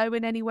flow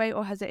in any way,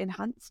 or has it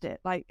enhanced it?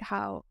 Like,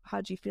 how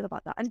do you feel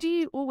about that? And do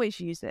you always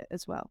use it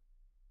as well?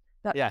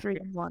 That's 3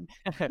 in 1.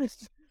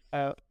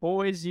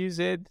 Always use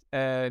it.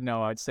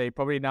 No, I'd say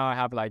probably now I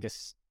have like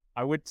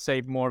I would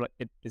say more,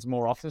 it is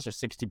more often, so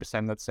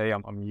 60%, let's say,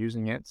 I'm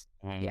using it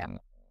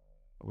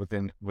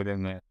within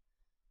the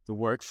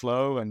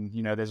workflow. And,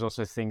 there's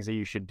also things that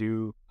you should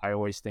do, I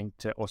always think,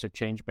 to also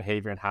change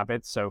behavior and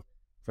habits. So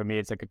for me,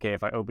 it's like, okay,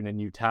 if I open a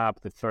new tab,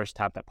 the first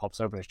tab that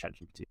pops open is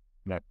ChatGPT,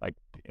 like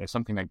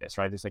something like this,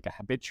 right? It's like a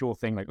habitual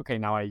thing. Like, okay,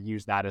 now I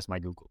use that as my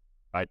Google,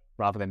 right?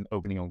 Rather than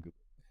opening on Google.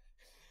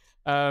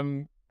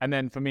 And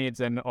then for me, it's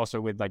then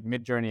also with like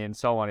Midjourney and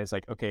so on, it's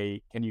like,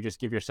 okay, can you just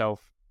give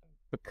yourself,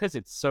 because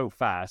it's so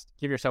fast,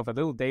 give yourself a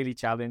little daily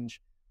challenge,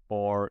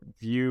 or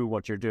view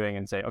what you're doing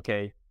and say,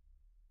 okay,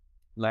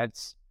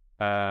 let's,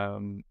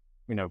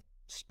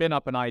 spin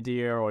up an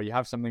idea, or you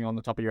have something on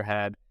the top of your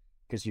head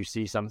because you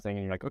see something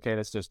and you're like, okay,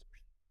 let's just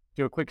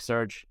do a quick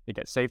search. It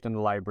gets saved in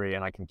the library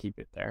and I can keep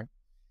it there.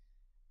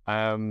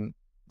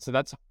 So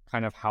that's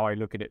kind of how I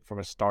look at it from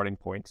a starting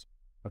point.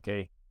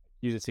 Okay,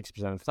 use it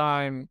 60% of the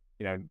time,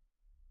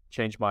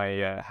 change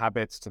my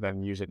habits to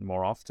then use it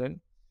more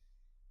often.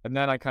 And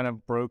then I kind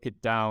of broke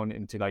it down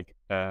into like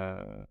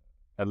a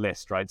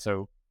list, right?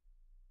 So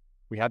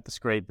we had the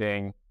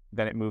scraping,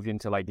 then it moved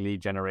into like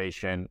lead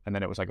generation. And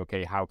then it was like,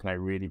 okay, how can I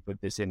really put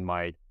this in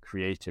my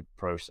creative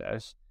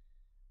process?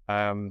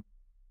 I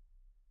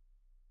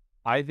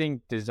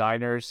think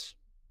designers,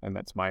 and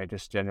that's my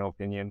just general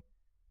opinion,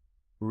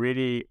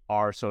 really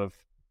are sort of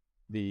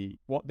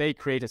what they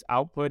create as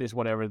output is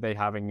whatever they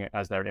having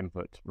as their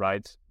input,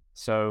 right?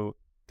 So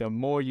the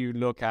more you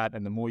look at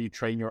and the more you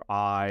train your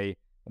eye,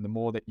 and the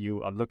more that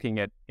you are looking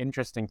at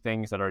interesting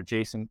things that are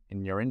adjacent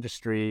in your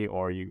industry,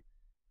 or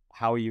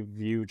how you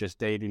view just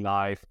daily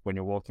life when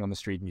you're walking on the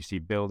street and you see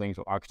buildings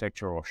or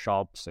architecture or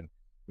shops, and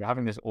you're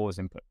having this all as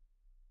input.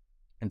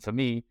 And for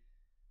me,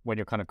 when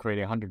you're kind of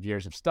creating 100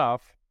 years of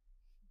stuff,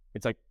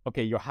 it's like,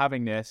 okay, you're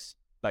having this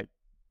like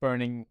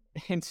burning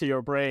into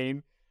your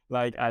brain,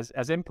 like as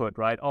input,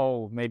 right?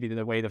 Oh, maybe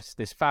the way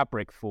this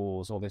fabric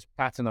falls, or this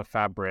pattern of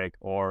fabric,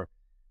 or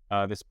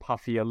this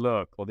puffier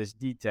look, or this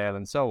detail,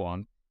 and so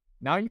on.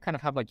 Now you kind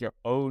of have like your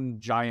own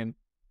giant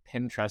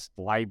Pinterest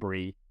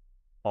library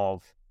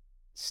of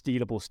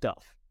stealable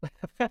stuff.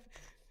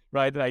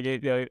 Right, like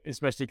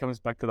especially comes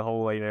back to the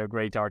whole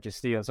great artist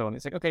steal and so on.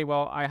 It's like, okay,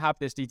 well, I have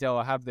this detail,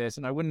 I have this,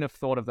 and I wouldn't have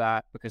thought of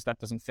that because that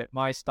doesn't fit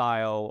my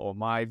style or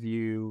my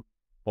view,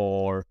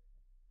 or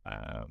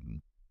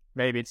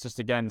maybe it's just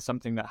again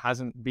something that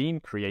hasn't been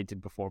created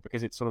before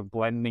because it's sort of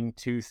blending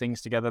two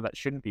things together that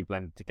shouldn't be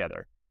blended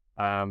together.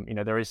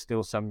 There is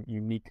still some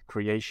unique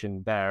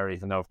creation there,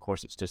 even though of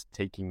course it's just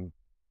taking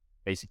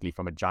basically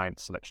from a giant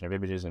selection of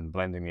images and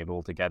blending it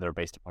all together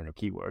based upon your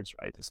keywords,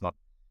 right? It's not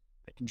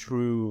like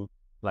true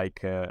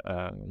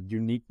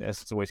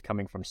uniqueness. It's always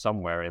coming from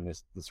somewhere in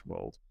this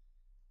world.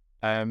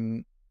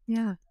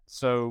 Yeah.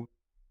 So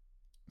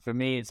for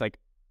me, it's like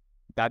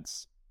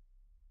that's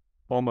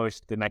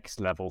almost the next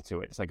level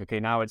to it. It's like,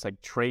 okay, now it's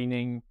like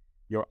training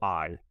your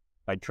eye,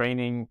 like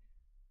training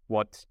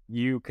what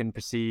you can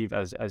perceive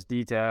as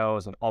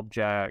details and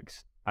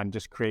objects, and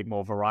just create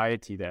more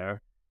variety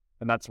there.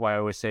 And that's why I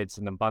always say it's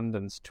an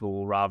abundance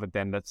tool rather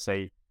than, let's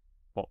say,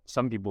 what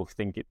some people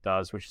think it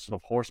does, which is sort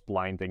of horse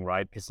blinding,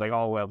 right? Because like,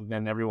 oh, well,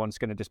 then everyone's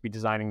going to just be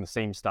designing the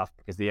same stuff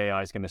because the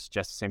AI is going to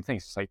suggest the same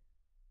things. It's like,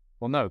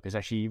 well, no, because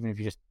actually, even if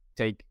you just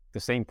take the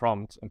same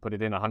prompt and put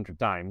it in 100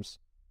 times,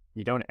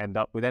 you don't end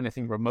up with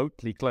anything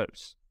remotely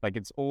close. Like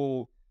it's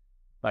all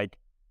like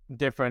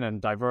different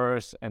and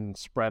diverse and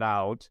spread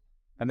out.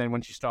 And then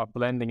once you start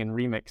blending and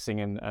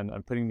remixing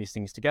and putting these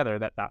things together,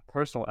 that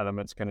personal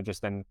element's going to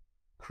just then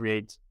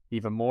create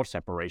even more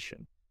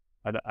separation.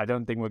 I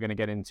don't think we're going to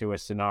get into a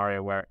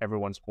scenario where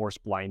everyone's horse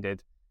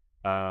blinded.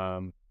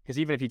 Because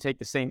even if you take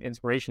the same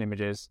inspiration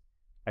images,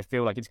 I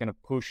feel like it's going to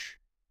push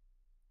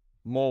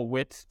more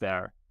width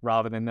there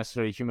rather than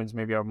necessarily humans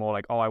maybe are more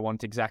like, oh, I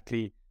want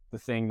exactly the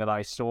thing that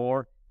I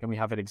saw. Can we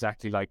have it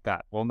exactly like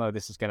that? Well, no,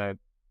 this is going to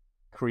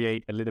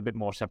create a little bit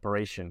more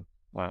separation.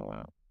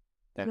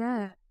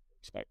 Yeah.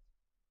 Expect.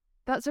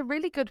 That's a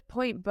really good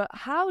point. But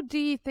how do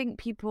you think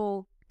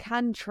people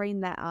can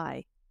train their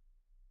eye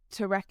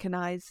to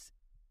recognize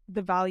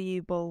the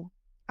valuable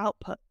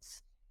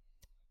outputs?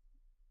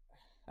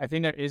 I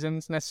think there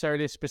isn't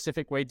necessarily a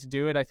specific way to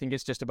do it. I think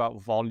it's just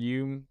about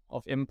volume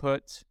of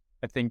input.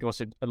 I think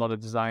also a lot of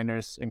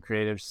designers and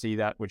creatives see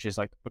that, which is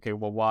like, okay,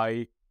 well,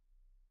 why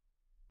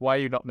are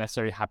you not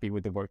necessarily happy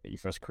with the work that you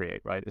first create,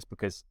 right? It's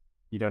because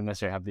you don't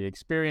necessarily have the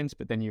experience,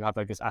 but then you have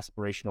like this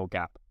aspirational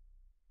gap.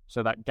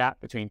 So that gap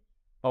between,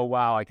 oh,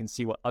 wow, I can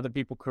see what other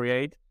people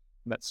create.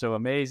 That's so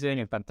amazing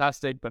and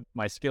fantastic, but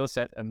my skill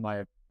set and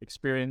my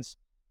experience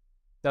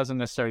doesn't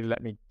necessarily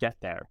let me get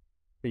there.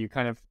 But you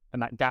kind of,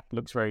 and that gap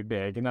looks very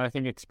big. And I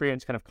think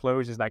experience kind of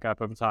closes that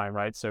gap over time,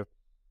 right? So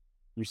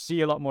you see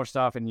a lot more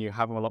stuff and you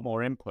have a lot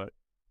more input.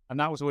 And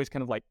that was always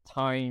kind of like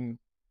time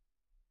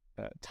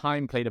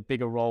played a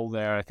bigger role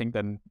there, I think,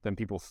 than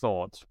people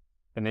thought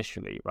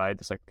initially, right?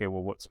 It's like, okay,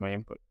 well, what's my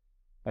input?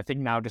 I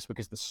think now just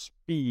because the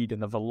speed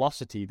and the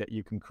velocity that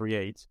you can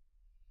create,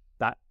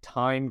 that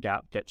time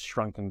gap gets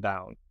shrunken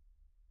down.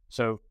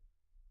 So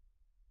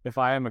if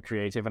I am a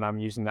creative and I'm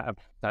using that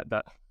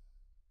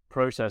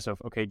process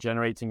of, okay,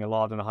 generating a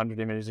lot and 100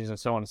 images and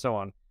so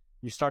on,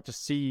 you start to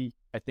see,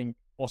 I think,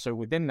 also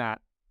within that,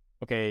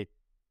 okay,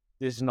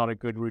 this is not a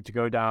good route to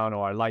go down,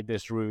 or I like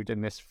this route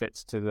and this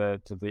fits to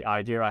the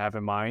idea I have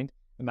in mind.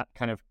 And that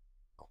kind of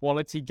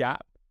quality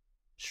gap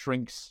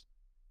shrinks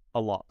a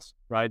lot,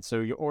 right?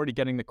 So you're already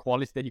getting the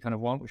quality that you kind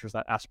of want, which was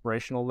that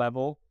aspirational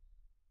level,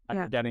 and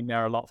you're getting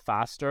there a lot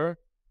faster.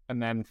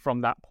 And then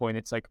from that point,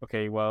 it's like,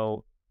 okay,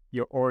 well,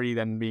 you're already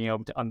then being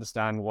able to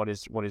understand what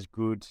is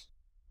good.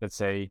 Let's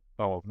say,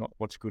 oh, not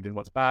what's good and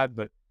what's bad,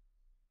 but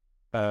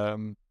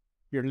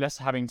you're less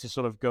having to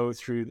sort of go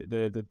through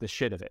the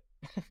shit of it,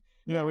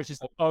 which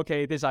is like,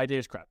 okay, this idea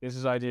is crap.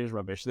 This idea is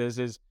rubbish. This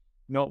is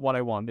not what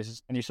I want.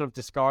 And you sort of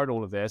discard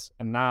all of this.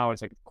 And now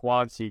it's like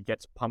quality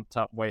gets pumped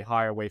up way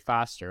higher, way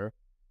faster.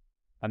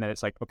 And then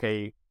it's like,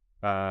 okay,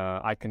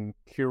 I can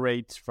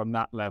curate from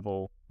that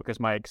level because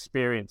my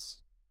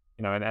experience,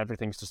 and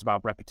everything's just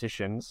about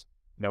repetitions.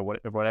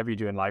 Whatever you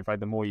do in life, right?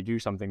 The more you do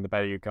something, the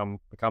better you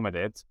become at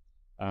it.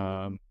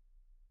 And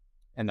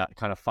that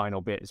kind of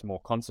final bit is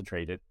more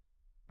concentrated.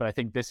 But I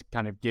think this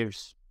kind of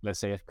gives, let's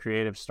say, a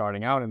creative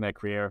starting out in their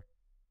career,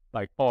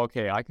 like, oh,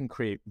 okay, I can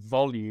create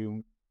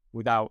volume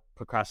without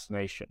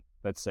procrastination,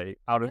 let's say,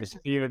 out of this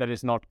fear that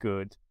is not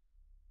good.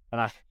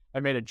 And I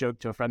made a joke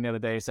to a friend the other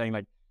day saying,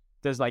 like,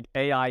 does like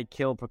AI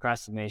kill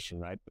procrastination,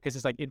 right? Because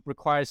it's like, it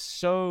requires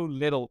so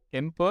little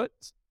input,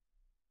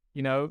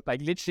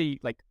 like literally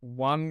like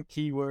one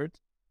keyword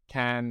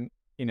can,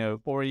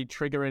 already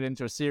trigger it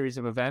into a series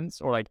of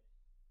events. Or like,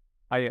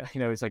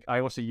 it's like, I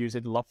also use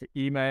it a lot for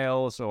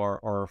emails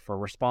or for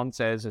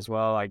responses as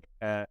well. Like,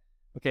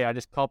 okay, I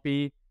just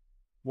copy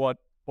what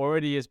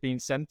already is being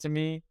sent to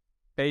me,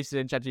 paste it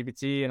in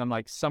ChatGPT, and I'm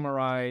like,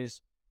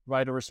 summarize,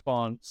 write a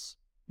response.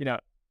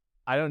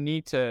 I don't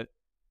need to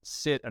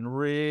sit and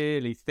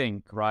really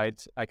think,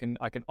 right? I can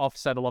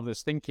offset a lot of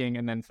this thinking,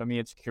 and then for me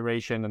it's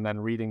curation and then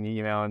reading the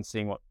email and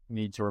seeing what I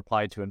need to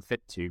reply to and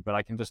fit to. But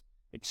I can just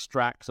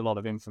extract a lot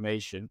of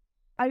information.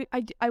 I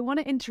want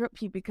to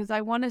interrupt you because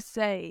I want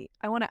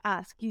to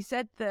ask, you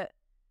said that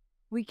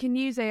we can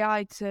use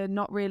AI to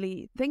not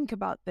really think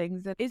about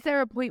things. Is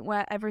there a point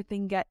where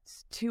everything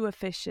gets too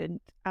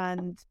efficient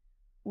and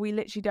we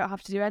literally don't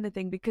have to do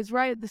anything? Because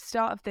right at the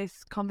start of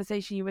this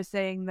conversation, you were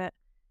saying that,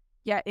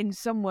 yeah, in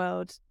some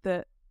world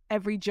that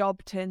every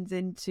job turns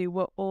into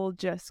we're all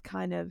just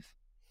kind of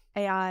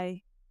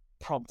AI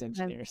Prompt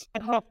engineers.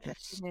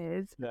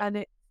 engineers,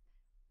 yeah.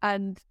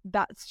 And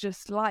that's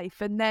just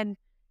life. And then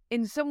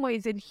in some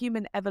ways in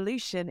human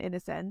evolution, in a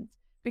sense,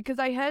 because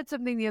I heard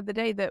something the other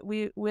day that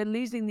we're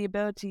losing the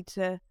ability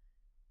to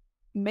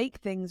make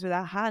things with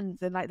our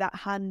hands, and like that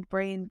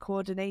hand-brain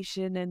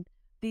coordination and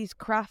these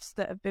crafts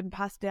that have been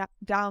passed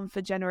down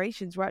for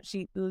generations, we're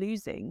actually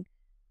losing.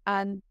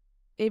 And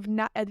if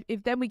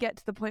then we get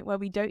to the point where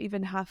we don't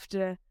even have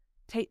to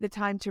take the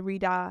time to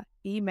read our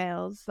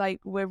emails,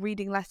 like we're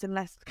reading less and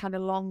less kind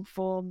of long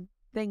form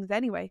things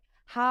anyway,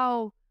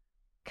 how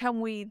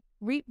can we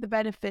reap the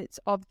benefits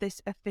of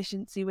this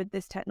efficiency with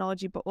this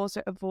technology, but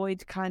also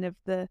avoid kind of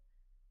the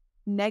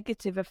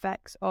negative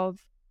effects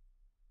of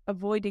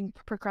avoiding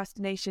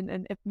procrastination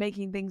and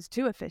making things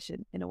too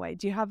efficient in a way?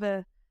 Do you have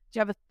a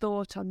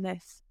thought on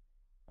this?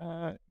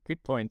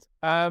 Good point.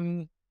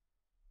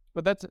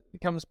 But that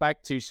comes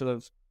back to sort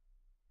of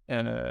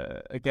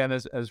again,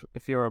 as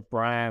if you're a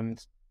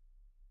brand,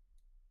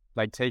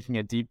 like taking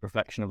a deep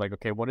reflection of like,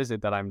 okay, what is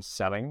it that I'm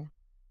selling,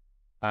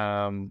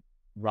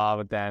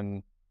 rather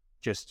than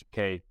just,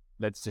 okay,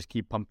 let's just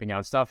keep pumping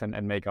out stuff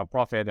and make our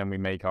profit and we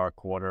make our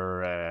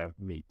quarter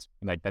meet.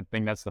 Like, I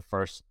think that's the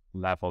first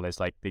level,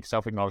 is like the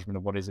self-acknowledgement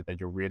of what is it that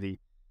you're really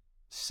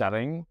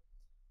selling.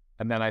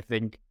 And then I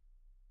think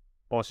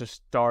also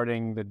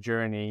starting the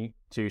journey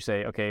to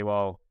say, okay,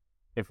 well,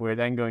 if we're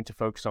then going to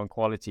focus on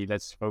quality,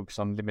 let's focus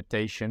on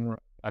limitation.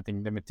 I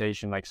think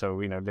limitation, like, so,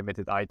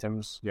 limited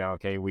items. Yeah,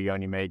 okay, we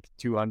only make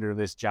 200 of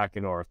this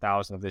jacket or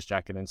 1,000 of this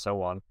jacket and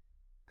so on.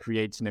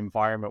 Creates an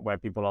environment where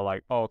people are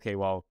like, oh, okay,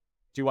 well,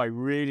 do I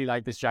really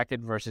like this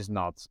jacket versus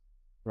not,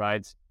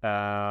 right?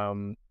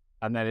 And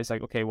then it's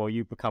like, okay, well,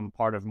 you become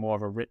part of more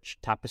of a rich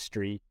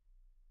tapestry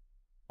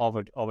of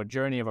a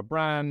journey of a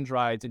brand,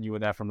 right? And you were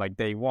there from like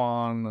day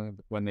one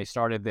when they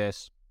started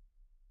this,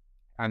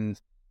 and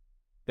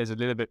there's a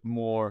little bit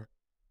more,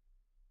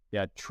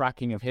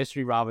 tracking of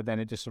history rather than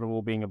it just sort of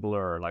all being a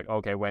blur. Like,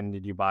 okay, when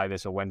did you buy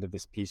this, or when did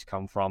this piece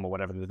come from, or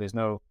whatever? There's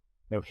no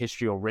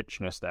history or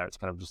richness there. It's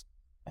kind of just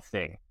a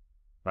thing.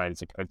 Right,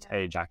 it's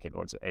a jacket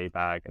or it's a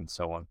bag and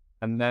so on.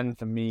 And then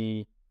for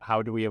me,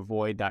 how do we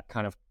avoid that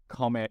kind of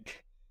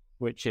comic,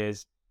 which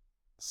is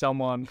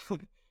someone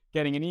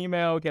getting an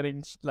email,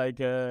 getting like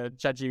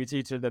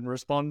ChatGPT to then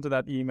respond to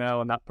that email,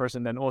 and that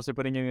person then also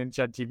putting it in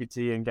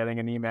ChatGPT and getting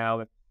an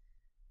email.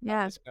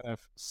 Yeah, this kind of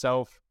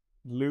self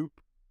loop.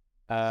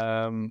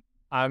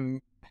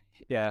 I'm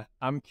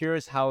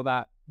curious how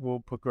that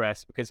will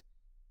progress, because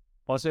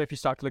also if you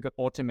start to look at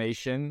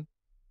automation,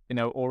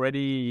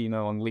 already,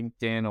 on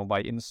LinkedIn or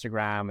by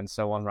Instagram and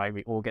so on, right?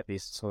 We all get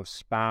these sort of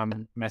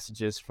spam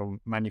messages from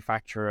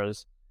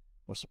manufacturers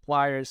or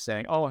suppliers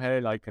saying, oh,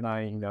 hey, like, can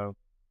I,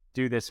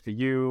 do this for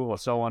you or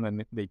so on?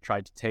 And they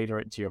try to tailor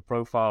it to your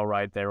profile,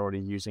 right? They're already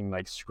using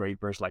like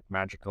scrapers like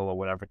Magical or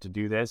whatever to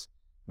do this.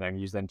 And then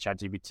use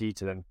ChatGPT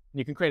to then,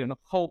 you can create a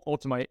whole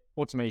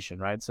automation,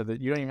 right? So that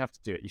you don't even have to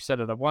do it. You set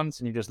it up once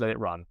and you just let it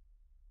run,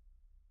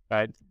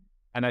 right?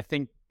 And I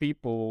think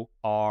people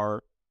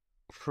are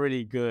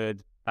pretty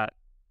good at,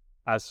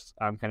 as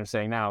I'm kind of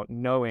saying now,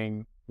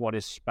 knowing what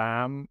is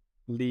spam,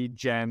 lead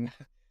gen,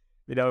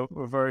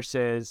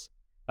 versus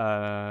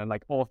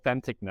like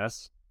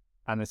authenticness.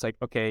 And it's like,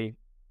 okay,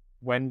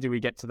 when do we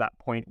get to that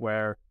point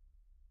where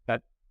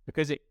that,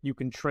 because you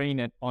can train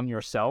it on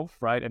yourself,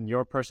 right, and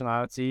your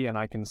personality, and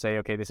I can say,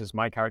 okay, this is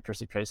my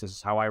characteristic traits, this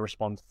is how I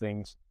respond to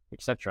things,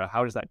 etc.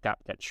 How does that gap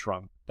get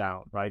shrunk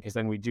down, right? Because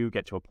then we do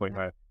get to a point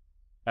where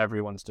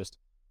everyone's just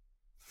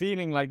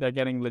feeling like they're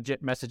getting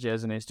legit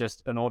messages and it's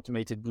just an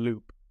automated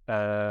loop.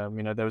 There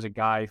was a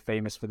guy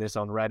famous for this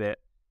on Reddit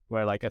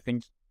where, like, I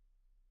think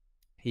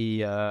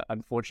he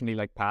unfortunately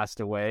like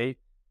passed away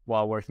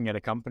while working at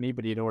a company,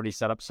 but he'd already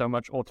set up so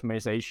much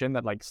automation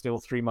that like still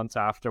 3 months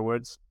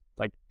afterwards,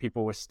 like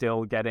people were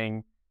still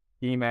getting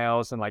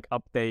emails and like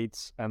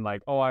updates and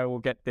like, oh, I will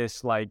get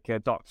this like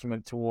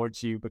document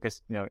towards you,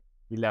 because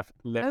he lived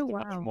a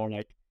much more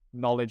like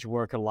knowledge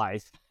worker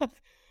life.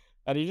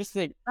 And you just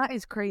think, that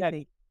is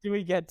crazy. Do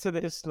we get to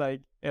this like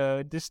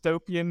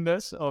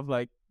dystopianness of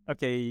like,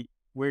 okay,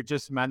 we're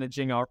just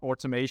managing our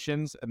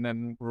automations and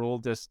then we're all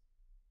just,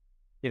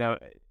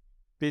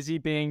 busy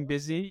being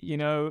busy,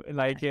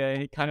 like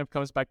it kind of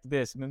comes back to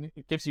this, and then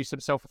it gives you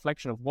some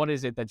self-reflection of what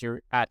is it that you're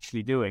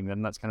actually doing.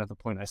 And that's kind of the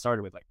point I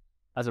started with, like,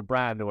 as a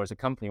brand or as a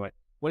company,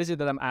 what is it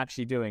that I'm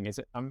actually doing? Is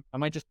it, am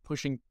I just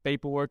pushing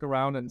paperwork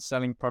around and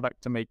selling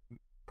product to make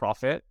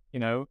profit,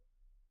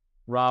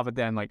 rather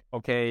than like,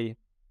 okay,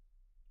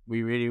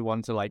 we really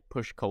want to like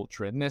push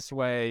culture in this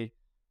way,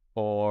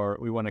 or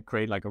we want to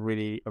create like a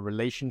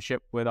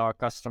relationship with our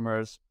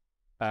customers.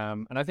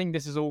 And I think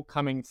this is all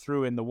coming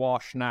through in the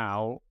wash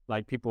now.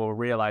 Like people are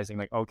realizing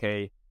like,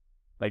 okay,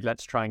 like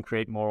let's try and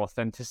create more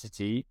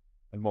authenticity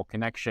and more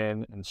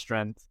connection and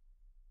strength.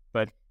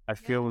 But I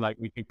feel like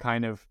we could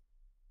kind of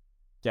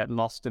get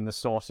lost in the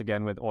sauce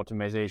again with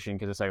automation,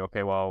 because it's like,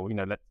 okay, well,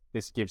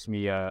 this gives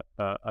me a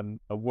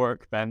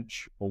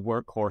workbench or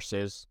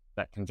workhorses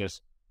that can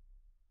just,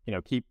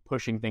 keep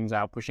pushing things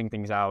out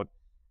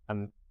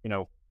and,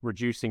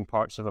 reducing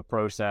parts of a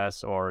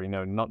process, or,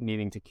 not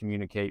needing to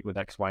communicate with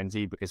X, Y, and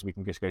Z because we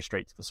can just go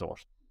straight to the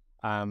source.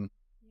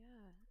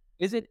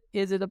 Is it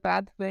a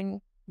bad thing?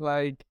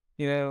 Like,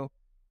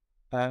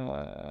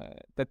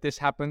 that this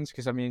happens?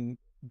 Because I mean,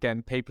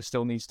 again, paper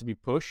still needs to be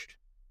pushed.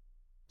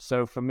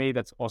 So for me,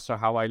 that's also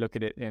how I look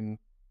at it in,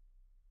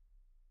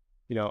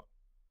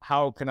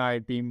 how can I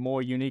be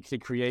more uniquely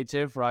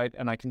creative, right?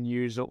 And I can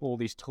use all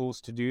these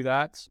tools to do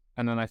that.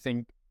 And then I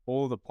think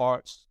all the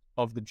parts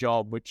of the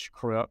job which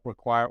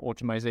require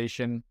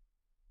automation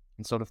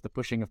and sort of the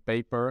pushing of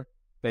paper,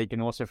 they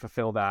can also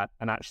fulfill that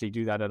and actually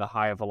do that at a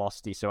higher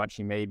velocity. So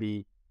actually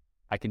maybe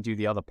I can do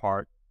the other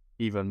part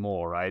even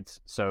more, right?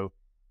 So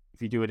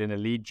if you do it in a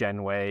lead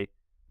gen way,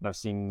 and I've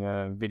seen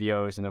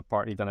videos and I've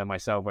partly done it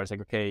myself, where it's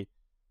like, okay,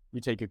 you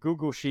take a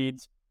Google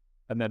Sheet,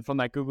 and then from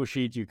that Google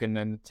Sheet, you can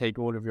then take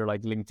all of your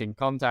like LinkedIn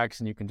contacts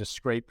and you can just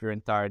scrape your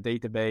entire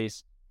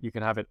database. You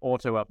can have it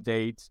auto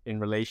update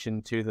in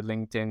relation to the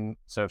LinkedIn.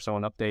 So if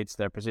someone updates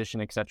their position,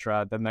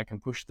 etc., then that can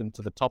push them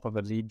to the top of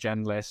a lead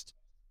gen list.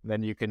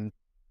 Then you can,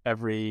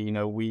 every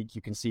week,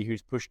 you can see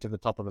who's pushed to the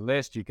top of the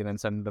list. You can then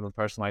send them a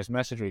personalized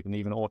message, or you can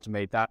even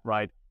automate that,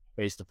 right,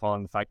 based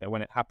upon the fact that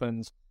when it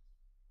happens,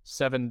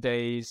 7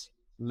 days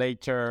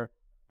later,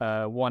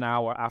 1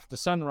 hour after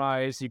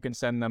sunrise, you can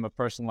send them a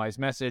personalized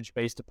message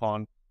based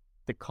upon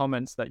the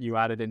comments that you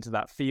added into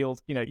that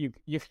field. You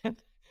can,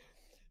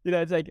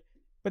 it's like,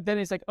 but then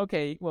it's like,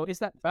 okay, well, is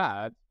that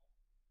bad?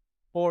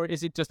 Or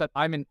is it just that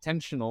I'm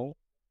intentional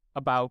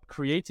about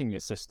creating a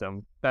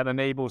system that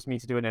enables me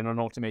to do it in an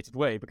automated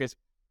way? Because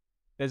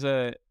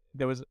there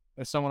was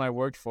someone I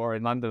worked for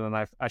in London, and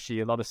I've actually,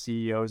 a lot of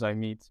CEOs I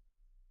meet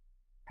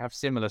have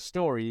similar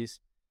stories,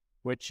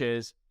 which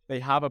is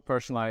they have a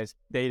personalized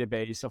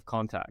database of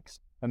contacts,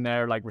 and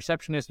their like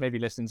receptionist maybe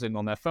listens in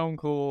on their phone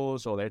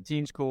calls or their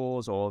Teams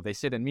calls, or they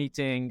sit in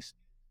meetings,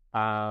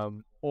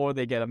 or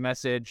they get a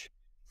message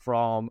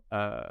from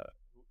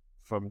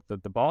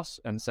the boss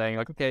and saying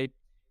like, okay,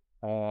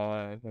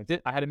 I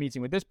had a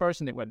meeting with this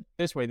person. It went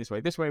this way, this way,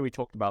 this way. We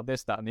talked about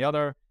this, that, and the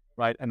other,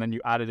 right? And then you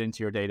add it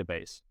into your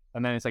database,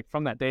 and then it's like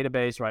from that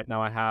database, right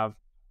now I have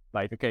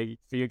like, okay,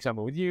 for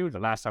example, with you, the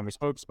last time we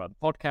spoke was about the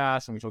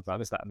podcast, and we talked about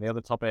this, that, and the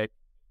other topic.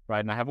 Right,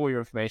 and I have all your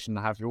information,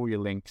 I have all your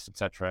links,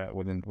 etc.,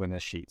 within a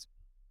sheet.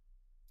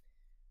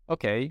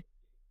 Okay,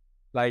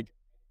 like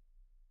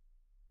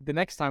the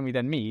next time we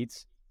then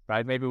meet,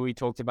 right? Maybe we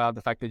talked about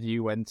the fact that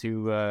you went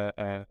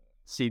to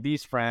see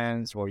these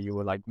friends, or you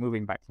were like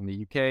moving back from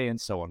the UK,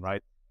 and so on,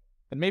 right?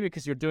 And maybe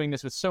because you're doing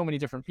this with so many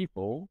different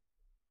people,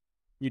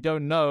 you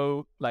don't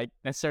know like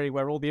necessarily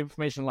where all the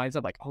information lines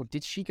up. Like, oh,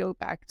 did she go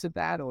back to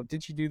that, or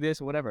did she do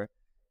this, or whatever?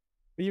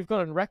 But you've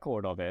got a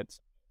record of it,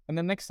 and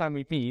the next time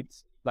we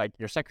meet, like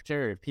your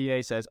secretary or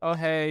PA says, oh,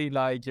 hey,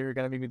 like you're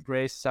going to meet with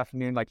Grace this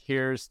afternoon. Like,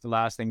 here's the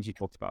last things you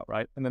talked about,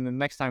 right? And then the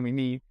next time we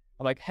meet,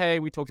 I'm like, hey,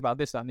 we talked about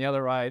this, that, and the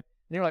other, right?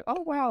 And you're like,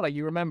 oh, wow, like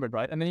you remembered,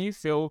 right? And then you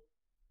feel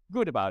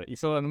good about it. You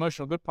feel an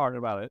emotional good part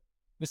about it.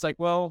 It's like,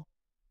 well,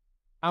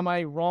 am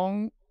I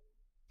wrong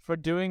for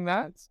doing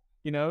that?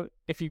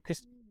 If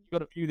because you've got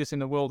to view this in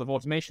the world of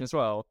automation as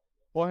well.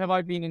 Or have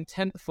I been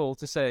intentful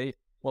to say,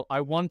 well,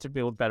 I want to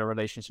build better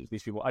relationships with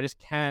these people. I just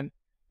can't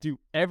do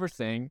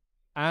everything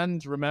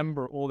and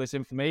remember all this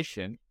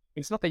information.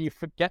 It's not that you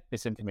forget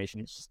this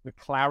information, it's just the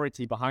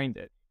clarity behind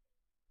it.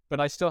 But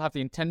I still have the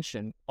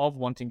intention of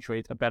wanting to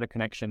create a better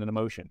connection and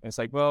emotion. And it's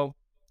like, well,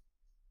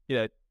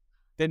 then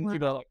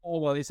people are like, oh,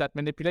 well, is that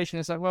manipulation?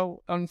 It's like,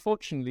 well,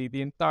 unfortunately,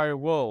 the entire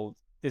world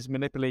is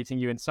manipulating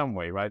you in some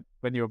way, right?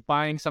 When you're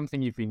buying something,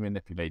 you've been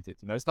manipulated.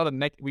 It's not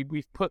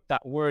we've put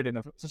that word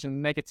in such a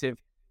negative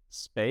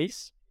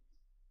space.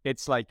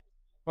 It's like,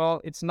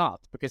 well, it's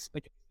not, because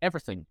like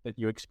everything that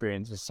you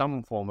experience is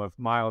some form of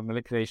mild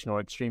manipulation or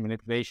extreme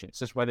manipulation. It's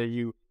just whether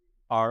you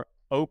are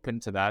open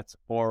to that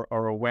or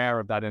are aware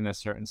of that in a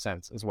certain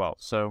sense as well.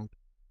 So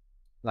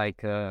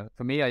like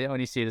for me, I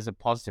only see it as a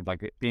positive,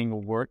 like it being a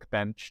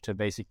workbench to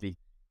basically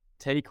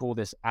take all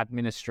this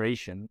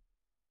administration,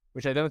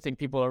 which I don't think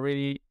people are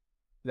really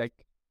like,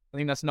 I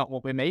think that's not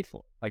what we're made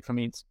for. Like for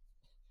me, it's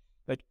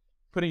like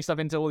putting stuff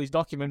into all these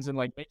documents and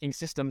like making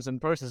systems and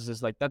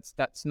processes, like that's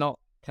not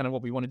kind of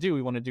what we want to do.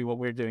 We want to do what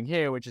we're doing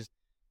here, which is,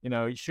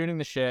 shooting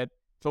the shit,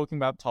 talking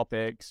about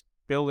topics,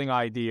 building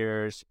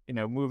ideas,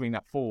 moving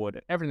that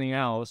forward. Everything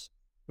else,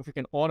 if we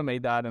can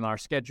automate that in our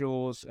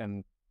schedules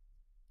and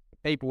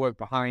paperwork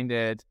behind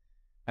it,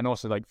 and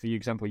also like for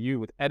example, you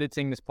with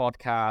editing this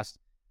podcast,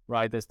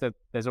 right?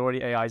 There's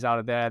already AIs out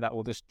of there that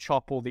will just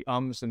chop all the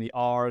ums and the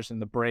Rs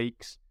and the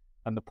breaks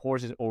and the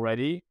pores is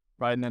already,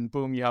 right? And then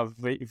boom, you have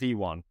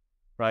V1,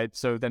 right?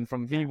 So then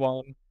from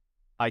V1,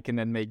 I can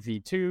then make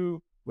V2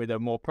 with a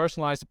more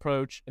personalized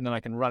approach, and then I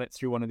can run it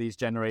through one of these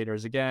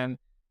generators again,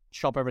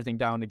 chop everything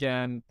down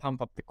again,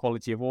 pump up the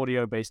quality of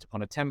audio based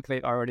upon a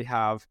template I already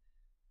have.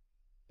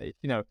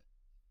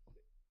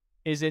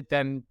 Is it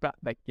then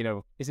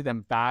is it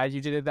then bad you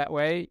did it that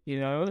way?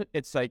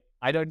 It's like,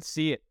 I don't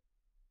see it.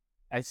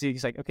 I see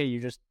it's like, okay,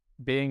 you're just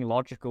being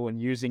logical and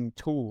using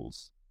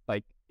tools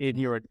like in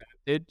your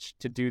advantage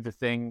to do the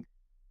thing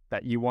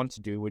that you want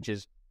to do, which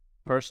is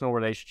personal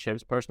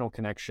relationships, personal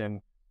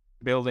connection,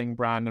 building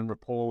brand and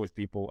rapport with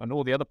people, and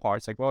all the other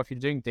parts. Like, well, if you're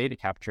doing data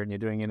capture and you're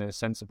doing it in a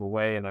sensible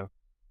way, and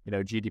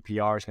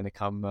GDPR is going to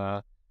come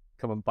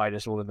and bite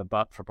us all in the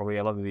butt for probably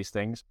a lot of these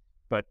things,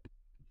 but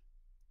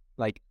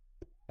like,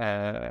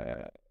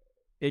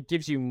 it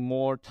gives you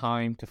more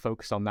time to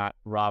focus on that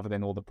rather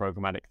than all the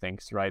programmatic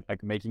things, right?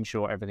 Like making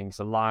sure everything's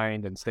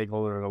aligned and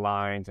stakeholder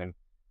aligned, and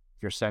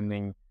if you're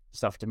sending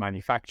stuff to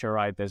manufacture,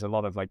 right, there's a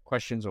lot of like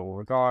questions or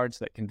regards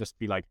that can just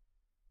be like,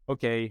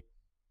 okay,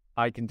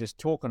 I can just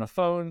talk on a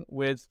phone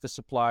with the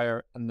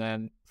supplier, and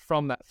then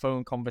from that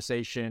phone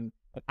conversation,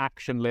 an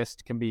action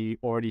list can be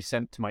already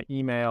sent to my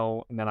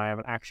email, and then I have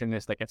an action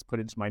list that gets put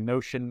into my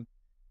Notion,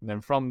 and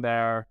then from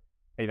there,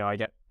 I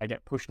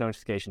get push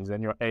notifications.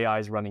 Then your AI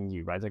is running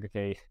you, right? It's like,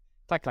 okay,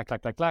 clack, clack,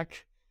 clack, clack,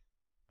 clack.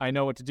 I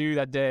know what to do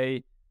that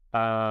day,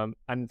 and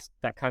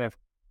that kind of,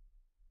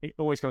 it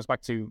always comes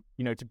back to,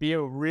 to be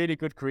a really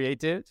good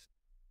creative,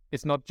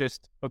 it's not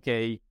just,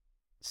 okay,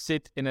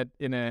 sit in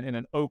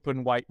an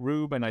open white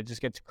room and I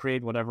just get to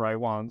create whatever I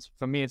want.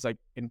 For me, it's like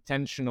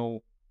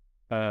intentional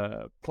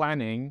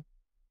planning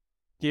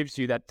gives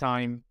you that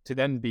time to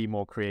then be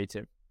more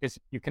creative, because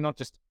you cannot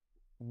just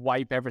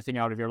wipe everything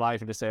out of your life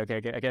and just say, okay,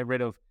 I get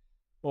rid of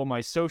all my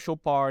social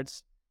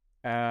parts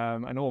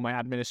and all my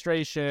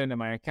administration and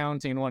my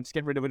accounting, and I want to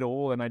get rid of it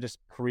all and I just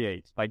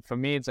create. Like, for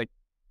me, it's like,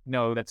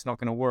 no, that's not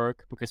going to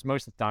work, because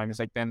most of the time it's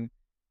like, then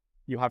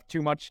you have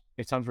too much.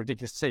 It sounds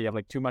ridiculous to say you have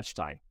like too much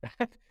time.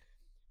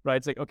 Right?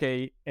 It's like,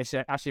 okay, it's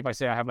actually, if I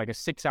say I have like a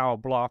 6-hour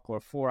block or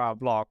a 4-hour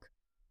block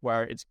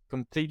where it's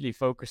completely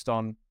focused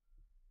on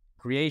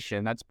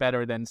creation, that's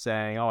better than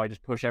saying, oh, I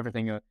just push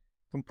everything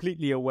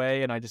completely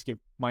away and I just give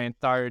my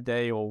entire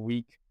day or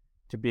week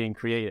to being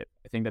creative.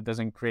 I think that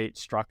doesn't create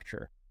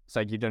structure. It's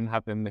like you don't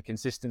have the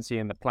consistency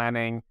and the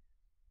planning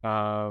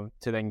to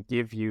then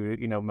give you,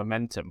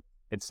 momentum.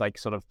 It's like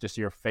sort of just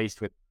you're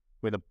faced with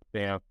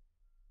a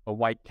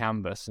white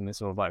canvas, and it's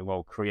sort of like,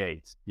 well,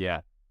 create.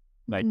 Yeah.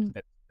 Like,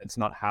 that's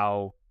not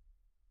how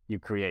you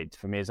create.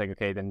 For me, it's like,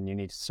 okay, then you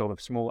need sort of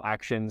small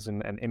actions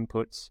and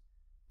inputs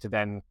to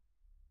then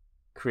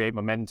create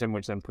momentum,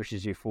 which then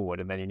pushes you forward.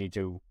 And then you need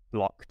to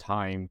block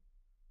time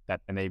that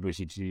enables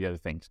you to do the other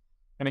things.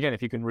 And again,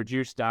 if you can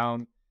reduce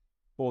down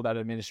all that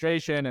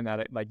administration and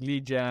that like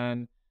lead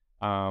gen,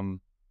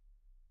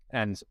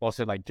 and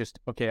also like just,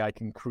 okay, I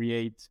can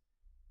create,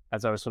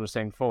 as I was sort of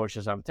saying before,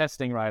 just I'm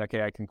testing, right?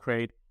 Okay, I can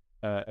create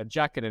a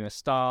jacket and a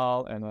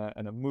style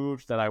and a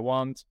mood that I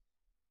want.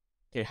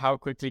 Okay, how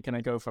quickly can I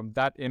go from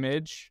that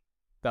image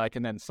that I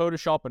can then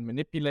Photoshop and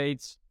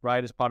manipulate,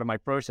 right, as part of my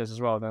process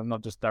as well? Then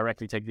not just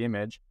directly take the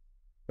image,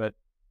 but,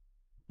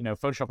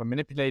 Photoshop and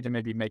manipulate and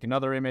maybe make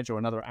another image or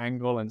another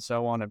angle and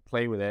so on and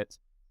play with it,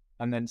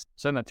 and then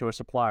send that to a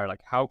supplier.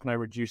 Like, how can I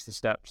reduce the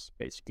steps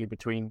basically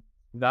between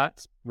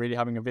that, really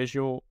having a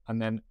visual,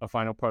 and then a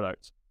final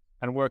product,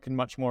 and work in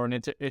much more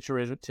an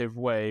iterative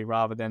way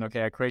rather than,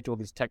 okay, I create all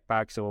these tech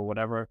packs or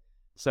whatever,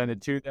 send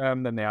it to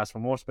them, then they ask for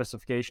more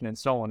specification and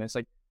so on. It's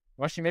like,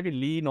 well, actually maybe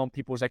lean on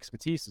people's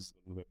expertise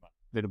a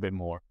little bit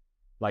more.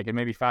 Like, and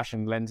maybe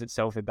fashion lends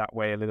itself in that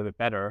way a little bit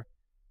better.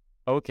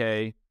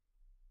 Okay,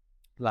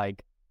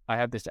 like, I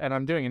have this, and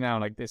I'm doing it now,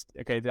 like this,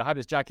 okay, I have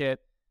this jacket,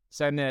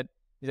 send it.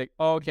 He's like,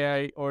 oh,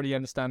 okay, I already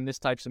understand this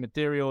types of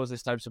materials,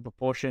 this types of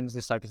proportions,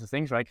 this types of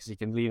things, right? Because he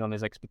can lean on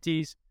his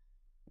expertise.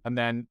 And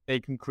then they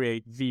can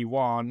create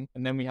V1,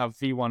 and then we have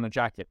V1 a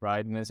jacket,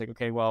 right? And it's like,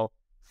 okay, well,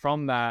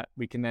 from that,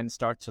 we can then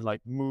start to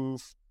like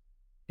move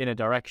in a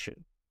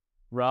direction,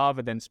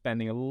 rather than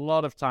spending a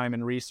lot of time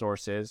and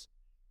resources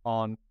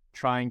on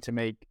trying to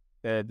make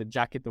the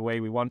jacket the way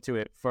we want to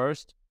it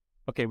first.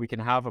 Okay, we can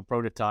have a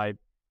prototype.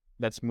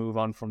 Let's move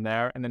on from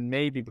there. And then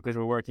maybe because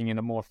we're working in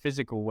a more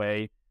physical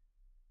way,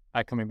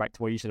 coming back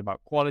to what you said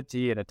about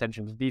quality and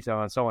attention to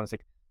detail and so on, it's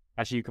like,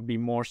 actually, you can be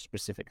more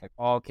specific. Like,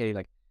 oh, okay,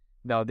 like,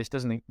 no, this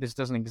doesn't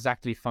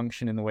exactly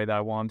function in the way that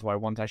I want, or I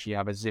want to actually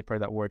have a zipper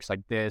that works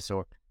like this,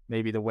 or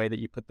maybe the way that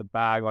you put the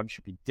bag on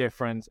should be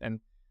different. And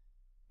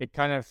it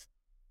kind of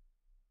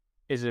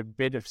is a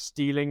bit of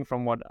stealing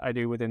from what I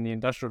do within the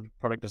industrial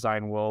product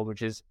design world,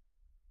 which is,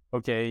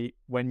 okay,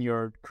 when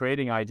you're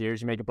creating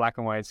ideas, you make a black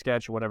and white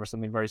sketch or whatever,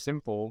 something very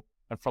simple.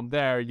 And from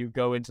there, you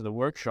go into the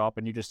workshop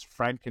and you just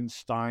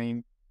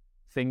Frankenstein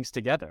things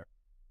together.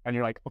 And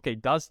you're like, okay,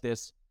 does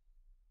this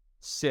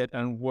sit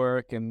and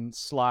work and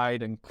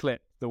slide and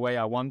clip the way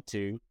I want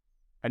to?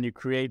 And you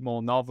create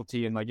more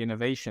novelty and like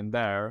innovation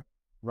there.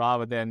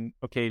 rather than,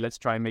 okay, let's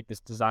try and make this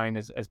design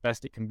as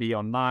best it can be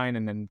online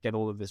and then get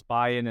all of this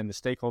buy-in and the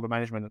stakeholder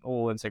management and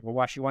all, and say,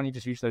 well, actually, why don't you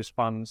just use those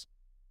funds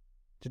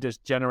to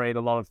just generate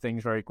a lot of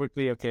things very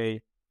quickly?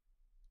 Okay,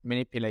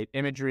 manipulate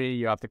imagery,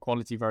 you have the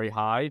quality very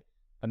high,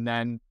 and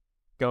then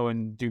go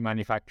and do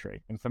manufacturing.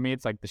 And for me,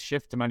 it's like the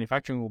shift to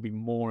manufacturing will be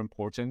more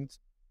important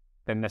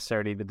than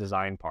necessarily the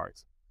design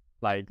part,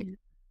 like,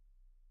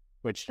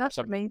 which That's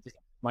some amazing.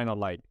 might not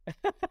like.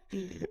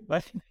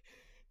 But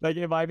like,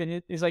 in my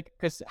opinion, it's like,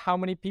 because how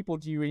many people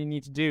do you really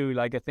need to do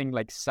like a thing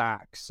like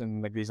Sachs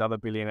and like these other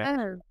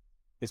billionaires? Oh,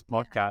 This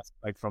podcast,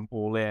 like from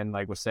All In,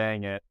 like was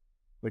saying it,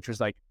 which was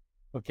like,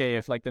 okay,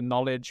 if like the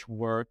knowledge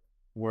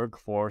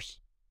workforce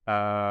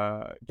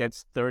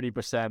gets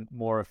 30%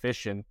 more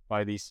efficient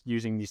by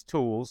using these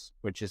tools,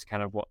 which is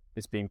kind of what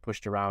is being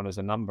pushed around as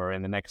a number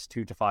in the next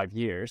 2 to 5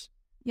 years.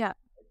 yeah.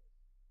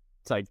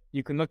 It's like,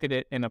 you can look at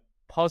it in a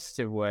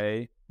positive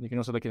way. You can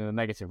also look at it in a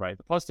negative, right?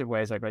 The positive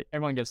way is like, right,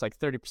 everyone gets like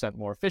 30%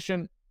 more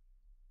efficient,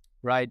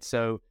 right?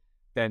 So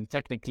then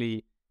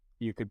technically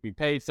you could be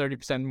paid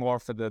 30% more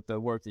for the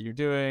work that you're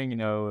doing,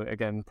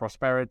 again,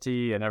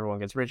 prosperity, and everyone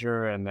gets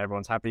richer and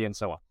everyone's happy and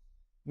so on.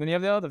 And then you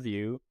have the other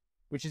view,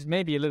 which is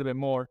maybe a little bit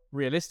more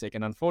realistic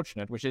and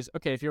unfortunate, which is,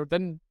 okay, if you're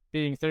then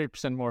being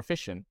 30% more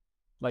efficient,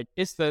 like,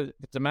 is the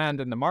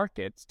demand in the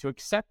market to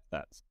accept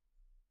that?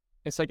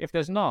 It's like, if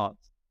there's not,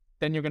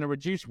 then you're going to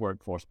reduce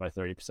workforce by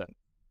 30%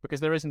 because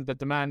there isn't the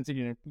demand.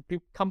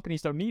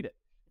 Companies don't need it.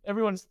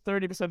 Everyone's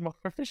 30% more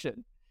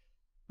efficient.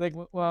 Like,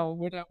 well,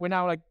 we're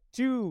now like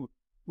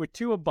we're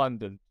too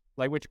abundant.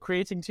 Like, we're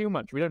creating too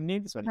much. We don't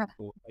need this many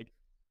people.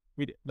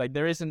 Like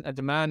there isn't a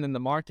demand in the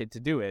market to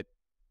do it.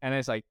 And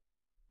it's like,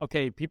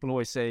 okay, people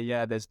always say,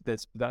 yeah, there's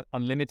that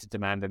unlimited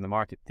demand in the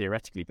market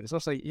theoretically, but it's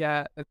also,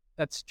 yeah,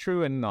 that's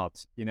true and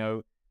not.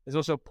 There's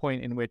also a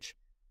point in which,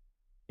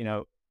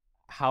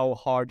 how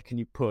hard can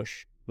you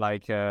push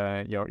like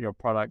your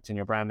product and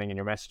your branding and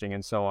your messaging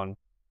and so on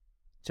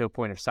to a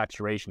point of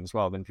saturation as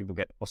well. Then people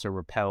get also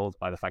repelled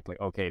by the fact, like,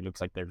 okay, it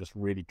looks like they're just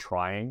really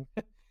trying,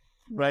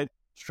 right?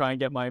 Try and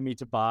get me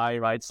to buy,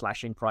 right?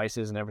 Slashing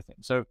prices and everything.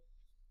 So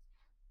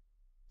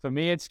for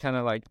me, it's kind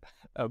of like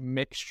a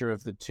mixture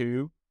of the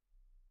two.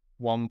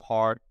 One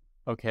part,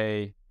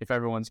 okay, if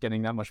everyone's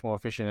getting that much more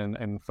efficient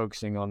and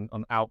focusing on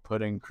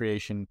output and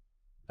creation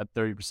at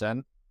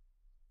 30%,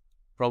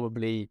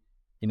 probably,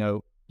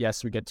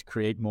 yes, we get to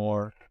create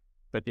more,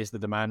 but is the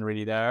demand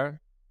really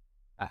there?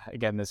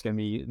 Again, there's going to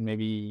be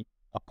maybe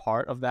a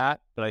part of that,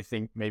 but I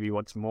think maybe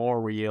what's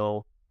more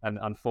real and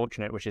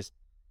unfortunate, which is,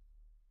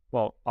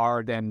 well,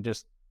 are then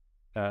just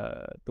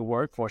the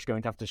workforce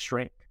going to have to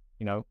shrink,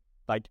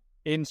 like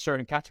in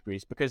certain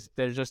categories, because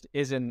there just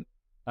isn't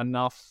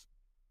enough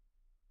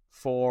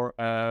for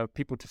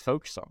people to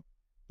focus on,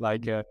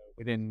 like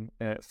within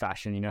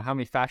fashion. How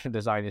many fashion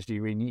designers do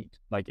you really need,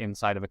 like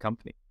inside of a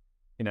company?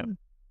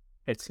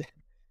 It's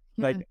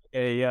like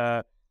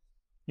a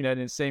and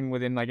the same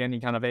within like any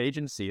kind of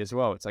agency as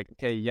well. It's like,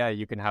 okay, yeah,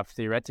 you can have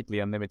theoretically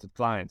unlimited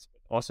clients,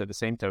 but also the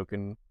same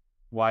token,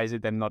 why is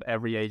it then not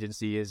every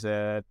agency is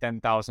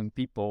 10,000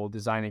 people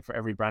designing for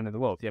every brand in the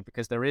world? Yeah,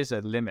 because there is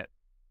a limit,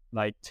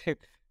 like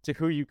to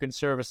who you can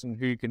service and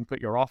who you can put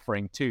your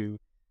offering to.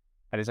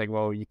 And it's like,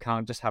 well, you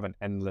can't just have an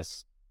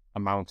endless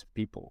amount of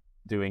people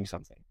doing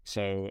something.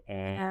 So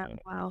Yeah,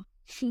 wow.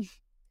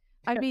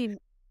 I mean,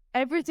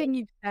 everything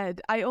you've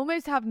said, I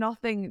almost have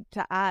nothing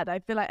to add. I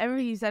feel like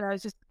everything you said, I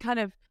was just kind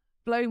of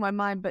blowing my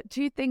mind. But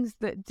two things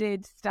that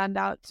did stand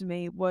out to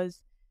me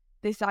was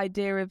this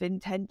idea of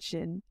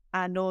intention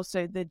and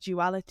also the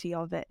duality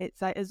of it.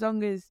 It's like, as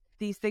long as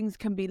these things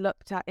can be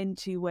looked at in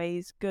two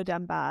ways, good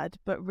and bad,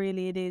 but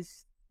really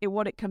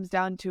what it comes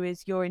down to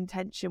is your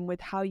intention with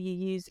how you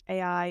use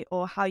AI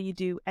or how you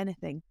do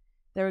anything.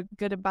 There are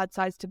good and bad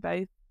sides to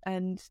both.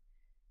 And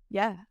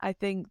yeah, I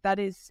think that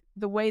is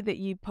the way that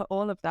you put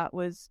all of that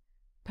was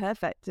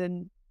perfect.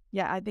 And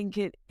yeah, I think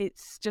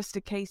it's just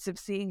a case of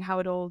seeing how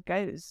it all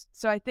goes.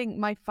 So I think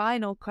my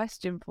final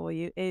question for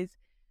you is,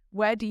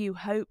 where do you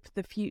hope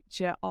the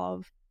future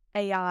of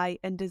AI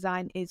and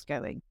design is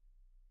going?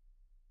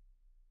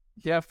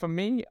 Yeah, for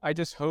me, I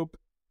just hope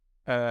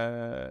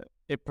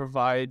it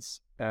provides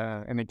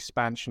an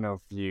expansion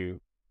of view.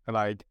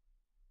 Like,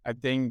 I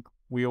think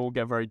we all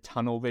get very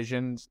tunnel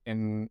visions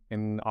in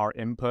our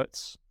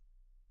inputs.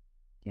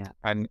 Yeah.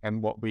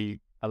 And what we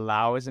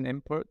allow as an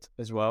input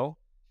as well.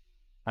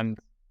 And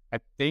I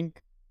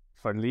think,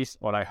 for at least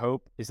what I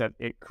hope, is that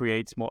it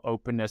creates more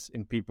openness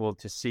in people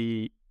to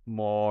see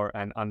more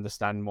and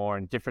understand more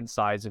in different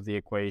sides of the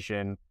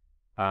equation,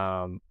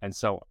 and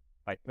so on.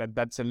 Like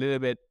that's a little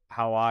bit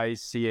how I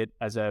see it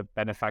as a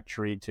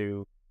benefactory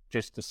to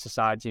just the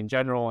society in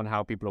general and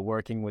how people are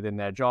working within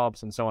their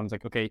jobs and so on. It's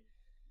like, okay,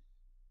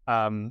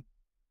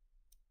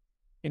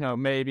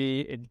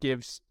 maybe it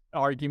gives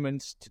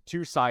arguments to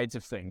two sides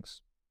of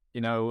things,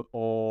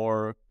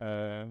 or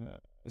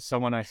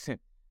someone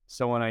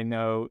I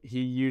know,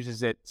 he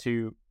uses it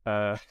to,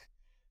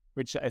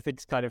 which I think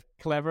is kind of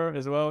clever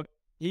as well.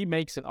 He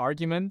makes an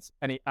argument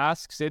and he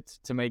asks it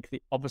to make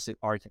the opposite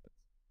argument,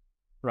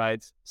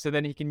 right? So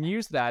then he can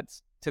use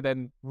that to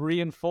then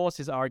reinforce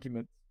his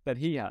argument that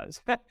he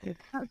has.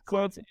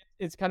 So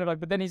it's kind of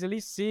like, but then he's at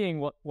least seeing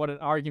what an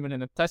argument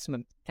and a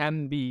testament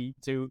can be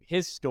to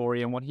his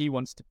story and what he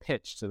wants to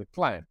pitch to the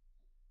client.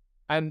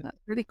 And that's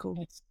really cool.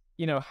 It's,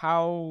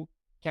 how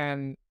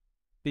can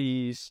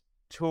these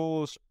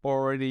tools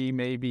already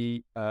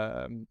maybe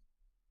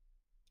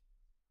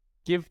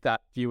give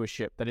that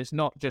viewership that it's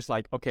not just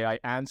like, okay, I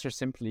answer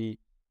simply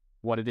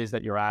what it is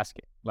that you're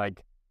asking.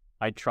 Like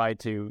I try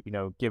to,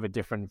 give a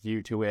different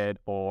view to it,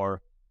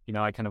 or,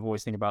 I kind of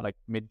always think about like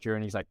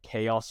Mid-Journey's like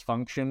chaos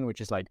function,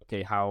 which is like,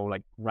 okay, how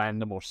like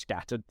random or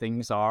scattered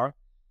things are.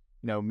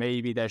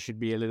 Maybe there should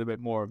be a little bit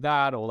more of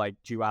that, or like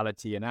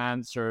duality in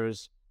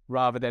answers,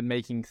 rather than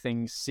making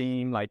things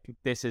seem like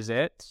this is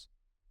it.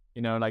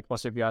 Like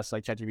also if you ask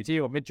like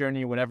ChatGPT or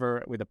Mid-Journey or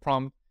whatever with a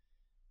prompt,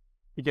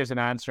 it gives an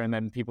answer and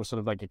then people sort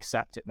of like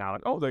accept it now.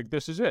 Like, oh, like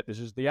this is it. This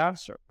is the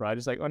answer, right?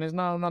 It's like, oh, it's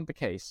not the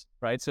case,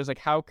 right? So it's like,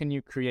 how can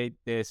you create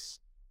this,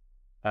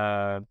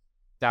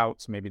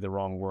 doubt's maybe the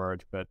wrong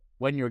word, but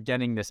when you're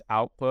getting this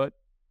output,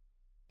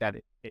 that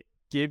it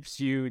gives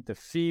you the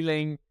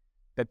feeling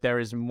that there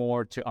is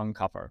more to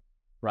uncover,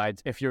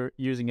 right? If you're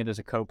using it as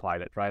a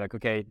co-pilot, right? Like,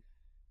 okay,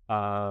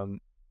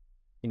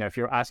 if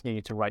you're asking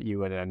it to write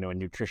you a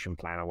nutrition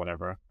plan or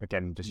whatever,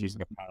 again, just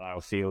using a parallel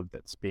field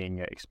that's being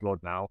explored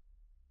now,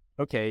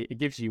 okay, it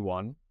gives you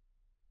one,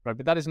 right?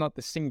 But that is not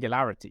the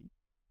singularity,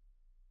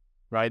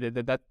 right?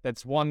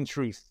 That's one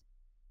truth.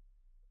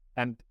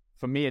 And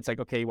for me, it's like,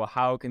 okay, well,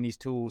 how can these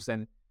tools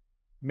then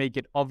make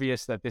it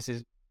obvious that this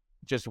is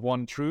just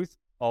one truth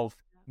of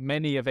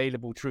many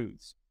available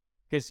truths?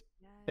 Because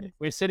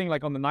we're sitting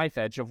like on the knife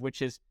edge of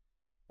which is,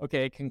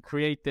 okay, it can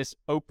create this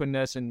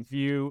openness and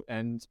view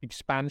and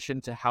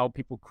expansion to how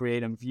people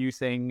create and view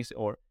things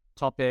or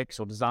topics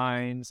or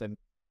designs, and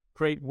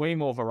create way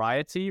more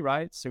variety,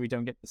 right? So we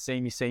don't get the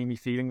samey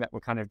feeling that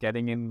we're kind of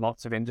getting in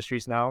lots of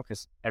industries now,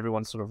 because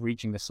everyone's sort of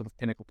reaching this sort of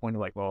pinnacle point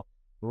of like, well,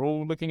 we're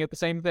all looking at the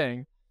same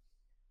thing.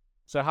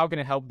 So how can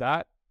it help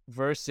that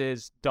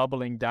versus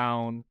doubling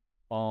down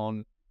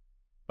on,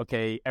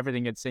 okay,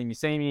 everything gets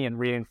samey and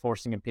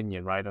reinforcing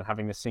opinion, right? And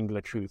having the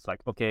singular truth, like,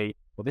 okay,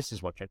 well, this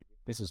is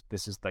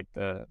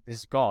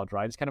God,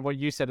 right? It's kind of what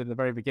you said at the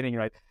very beginning,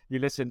 right? You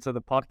listen to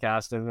the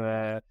podcast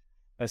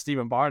of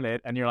Stephen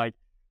Bartlett, and you're like,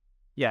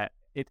 yeah,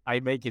 I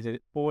make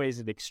it always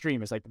an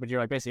extreme. It's like, but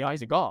you're like, basically, oh,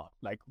 he's a god.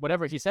 Like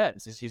whatever he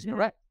says, he's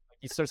correct. Like,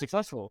 he's so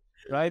successful,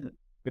 right?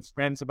 With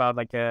friends about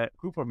like a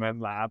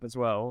Cooperman lab as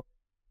well,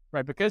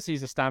 right? Because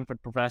he's a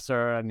Stanford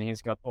professor and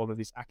he's got all of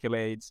these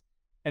accolades,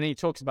 and he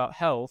talks about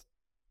health.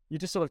 You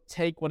just sort of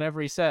take whatever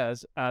he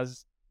says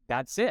as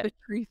that's it. The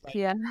truth, like,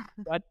 yeah.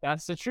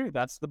 That's the truth.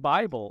 That's the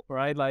Bible,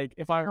 right? Like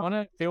if I want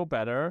to feel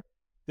better,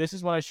 this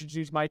is what I should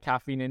use my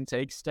caffeine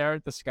intake, stare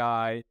at the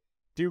sky,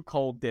 do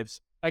cold dips,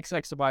 X,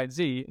 Y, and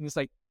Z. And it's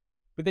like,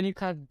 but then you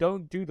kind of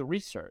don't do the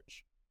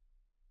research,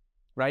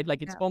 right?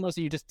 Like it's almost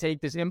you just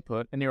take this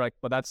input and you're like,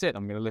 well, that's it.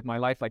 I'm going to live my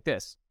life like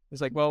this.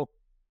 It's like, well,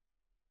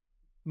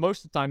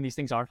 most of the time these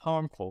things aren't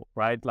harmful,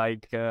 right?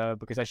 Like,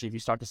 because actually if you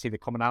start to see the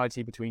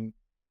commonality between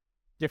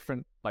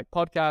different like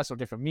podcasts or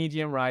different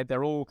medium, right?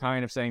 They're all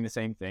kind of saying the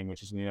same thing,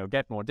 which is,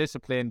 get more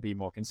disciplined, be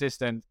more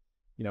consistent,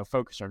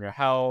 focus on your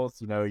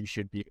health, you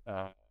should be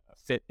a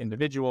fit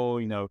individual,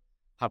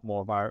 have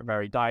more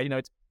varied diet.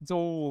 It's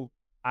all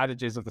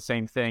adages of the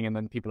same thing, and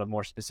then people are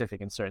more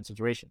specific in certain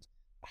situations.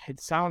 It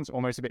sounds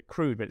almost a bit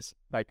crude, but it's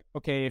like,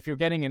 okay, if you're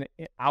getting an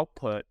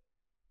output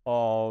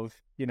of,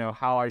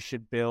 how I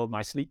should build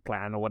my sleep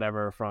plan or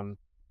whatever from,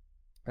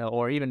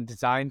 or even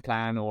design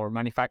plan or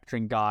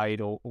manufacturing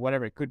guide or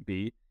whatever it could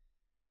be,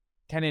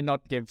 can it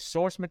not give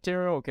source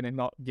material, or can it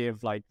not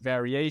give like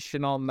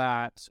variation on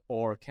that?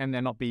 Or can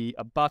there not be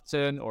a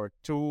button or a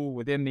tool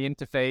within the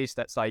interface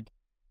that's like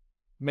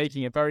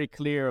making it very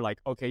clear, like,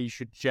 okay, you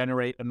should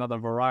generate another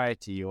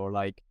variety, or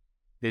like,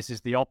 this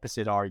is the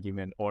opposite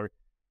argument, or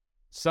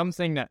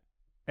something that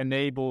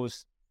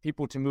enables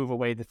people to move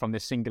away from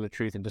this singular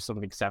truth and just sort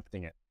of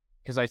accepting it.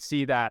 Because I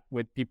see that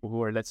with people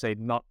who are, let's say,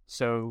 not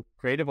so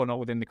creative or not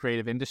within the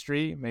creative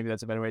industry, maybe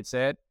that's a better way to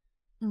say it,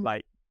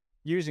 like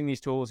using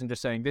these tools and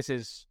just saying, this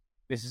is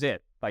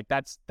it. Like,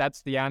 that's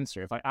the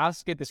answer. If I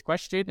ask it this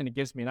question and it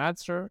gives me an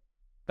answer,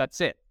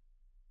 that's it.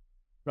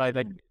 Right?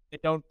 Like, they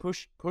don't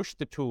push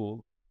the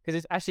tool, because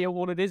it's actually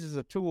all it is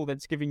a tool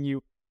that's giving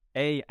you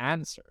a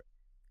answer.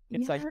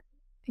 It's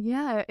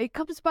it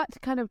comes back to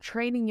kind of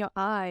training your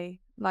eye,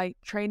 like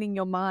training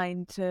your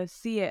mind to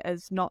see it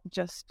as not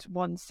just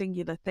one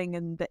singular thing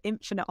and the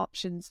infinite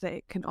options that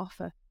it can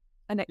offer,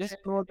 and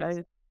explore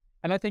those.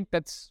 And I think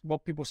that's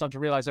what people start to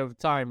realize over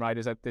time, right?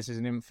 Is that this is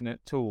an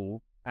infinite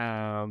tool,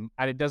 and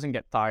it doesn't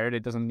get tired.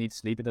 It doesn't need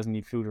sleep. It doesn't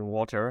need food and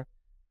water,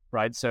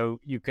 right? So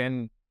you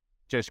can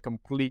just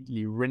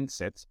completely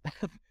rinse it,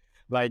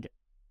 like,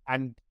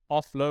 and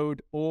offload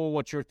all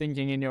what you're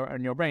thinking in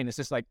your brain. It's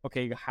just like,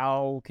 okay,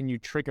 how can you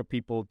trigger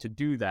people to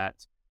do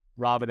that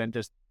rather than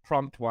just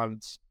prompt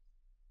once,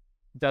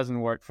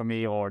 doesn't work for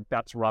me, or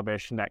that's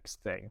rubbish,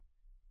 next thing.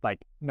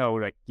 Like, no,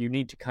 like you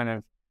need to kind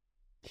of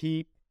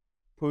keep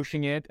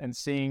pushing it and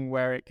seeing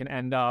where it can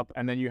end up,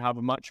 and then you have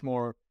a much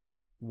more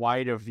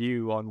wider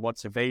view on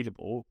what's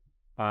available,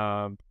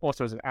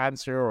 also as an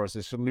answer or as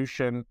a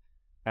solution.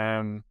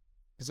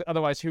 Because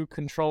otherwise, who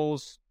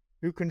controls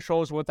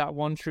what that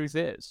one truth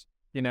is?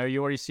 You know,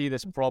 you already see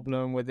this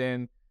problem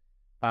within,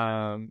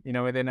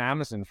 within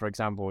Amazon, for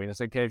example. It's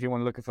okay, if you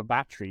want to look for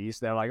batteries,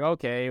 they're like,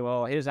 okay,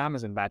 well, here's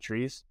Amazon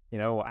batteries,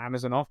 or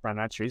Amazon off-brand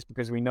batteries,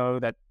 because we know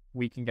that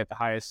we can get the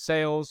highest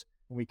sales,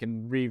 we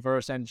can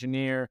reverse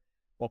engineer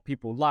what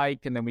people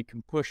like, and then we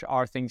can push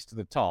our things to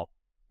the top.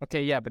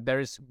 Okay, yeah, but there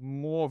is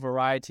more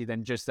variety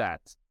than just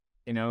that,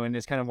 and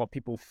it's kind of what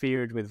people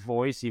feared with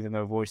voice, even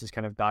though voice has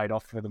kind of died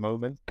off for the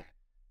moment.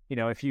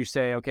 If you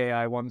say, okay,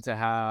 I want to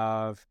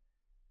have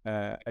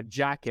a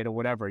jacket or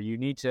whatever, you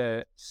need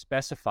to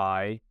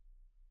specify,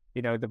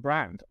 the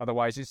brand.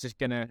 Otherwise, it's just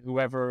going to,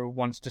 whoever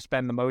wants to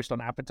spend the most on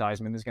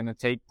advertisement is going to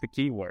take the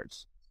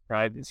keywords,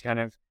 right? It's kind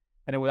of,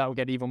 and that will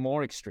get even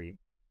more extreme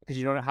because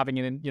you're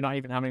not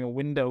even having a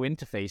window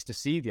interface to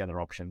see the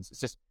other options. It's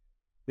just,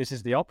 this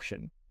is the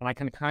option. And I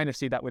can kind of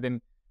see that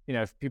within,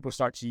 if people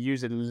start to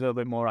use it a little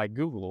bit more like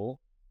Google,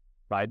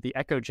 right? The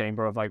echo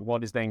chamber of like,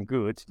 what is then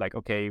good? Like,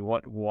 okay,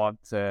 what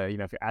if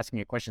you're asking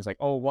it questions like,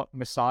 oh, what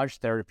massage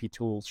therapy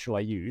tools should I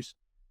use?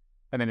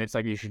 And then it's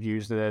like, you should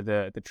use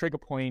the trigger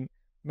point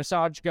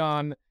massage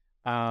gun.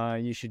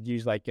 You should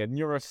use like a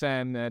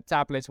Nurofen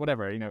tablets,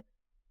 whatever,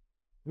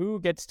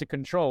 who gets to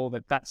control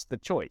that that's the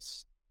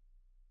choice?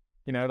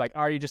 Like,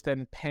 are you just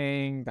then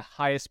paying the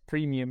highest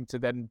premium to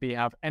then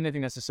have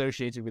anything that's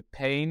associated with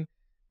pain,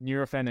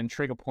 Nurofen and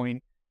trigger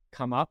point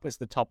come up as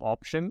the top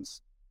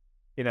options,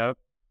 And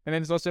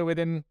then it's also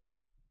within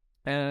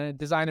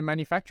design and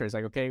manufacture. It's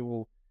like, okay,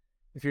 well,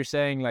 if you're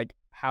saying like,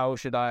 how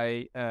should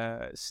I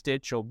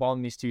stitch or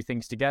bond these two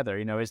things together?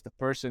 Is the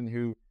person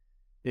who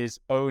is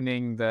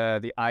owning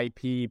the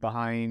IP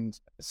behind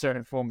a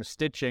certain form of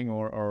stitching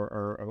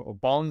or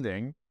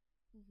bonding,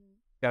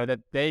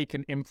 that they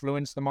can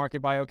influence the market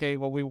by, okay,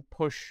 well, we will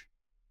push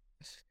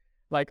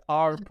like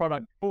our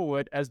product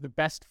forward as the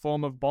best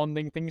form of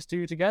bonding things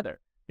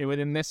together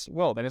within this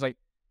world. And it's like,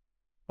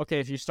 okay,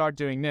 if you start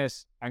doing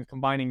this and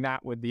combining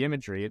that with the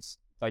imagery, it's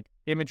like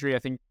imagery, I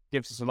think,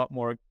 gives us a lot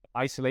more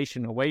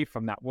isolation away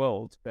from that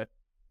world. But,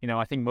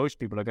 I think most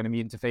people are going to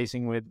be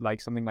interfacing with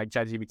like something like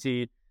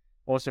ChatGPT,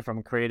 also from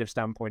a creative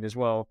standpoint as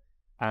well.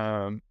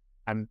 And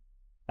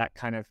that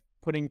kind of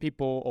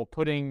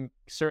putting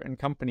certain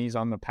companies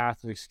on the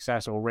path to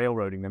success or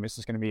railroading them, it's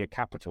just going to be a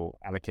capital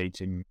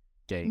allocating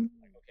game.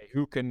 Like, okay,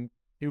 who can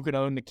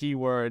own the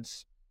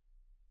keywords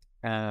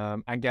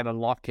and get a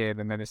lock-in,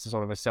 and then it's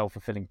sort of a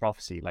self-fulfilling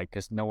prophecy, like,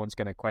 because no one's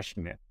going to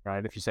question it,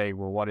 right? If you say,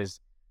 well, what is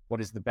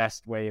the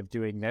best way of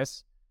doing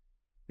this?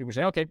 People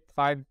say, okay,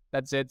 fine,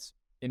 that's it,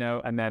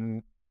 and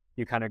then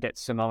you kind of get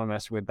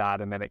synonymous with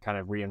that, and then it kind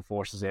of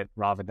reinforces it,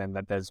 rather than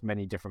that there's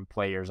many different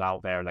players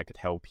out there that could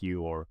help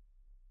you. Or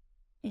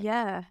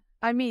yeah,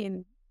 I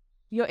mean,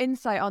 your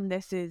insight on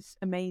this is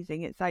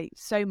amazing. It's like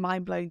so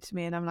mind-blowing to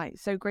me, and I'm like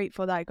so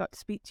grateful that I got to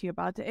speak to you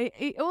about it.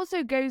 It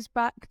also goes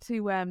back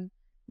to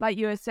like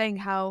you were saying,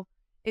 how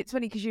it's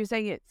funny because you were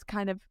saying it's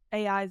kind of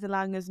AI is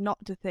allowing us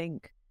not to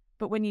think,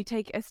 but when you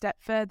take it a step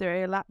further,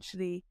 it'll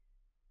actually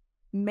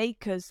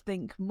make us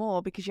think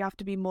more, because you have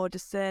to be more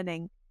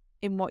discerning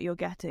in what you're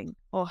getting,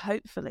 or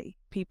hopefully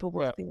people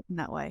will think in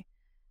that way.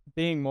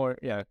 Being more,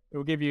 it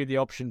will give you the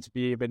option to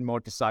be a bit more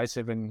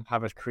decisive and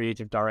have a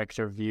creative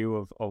director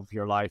view of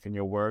your life and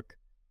your work.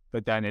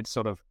 But then it's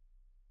sort of,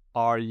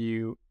 are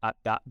you at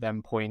that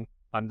then point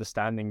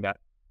understanding that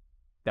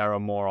there are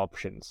more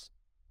options,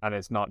 and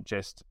it's not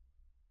just,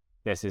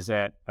 this is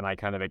it, and I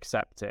kind of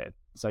accept it.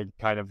 So I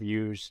kind of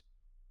use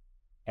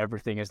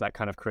everything as that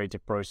kind of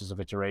creative process of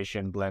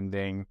iteration,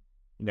 blending,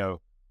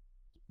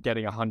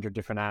 getting 100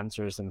 different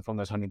answers, and from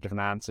those 100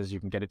 different answers, you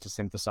can get it to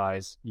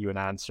synthesize you an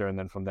answer, and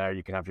then from there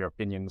you can have your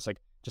opinions. Like,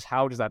 just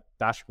how does that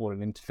dashboard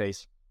and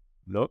interface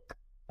look?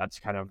 That's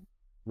kind of,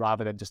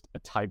 rather than just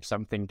type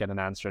something, get an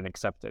answer and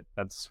accept it.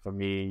 That's for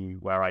me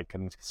where I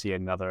can see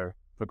another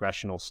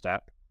progressional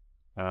step.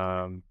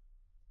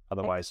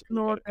 Otherwise,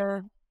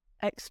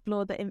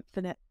 explore the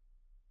infinite.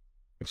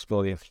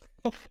 Explore the infinite.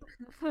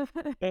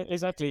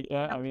 Exactly.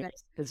 Yeah, I mean,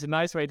 it's a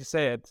nice way to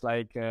say it.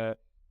 Like,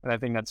 and I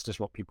think that's just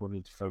what people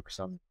need to focus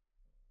on.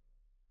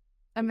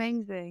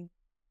 Amazing.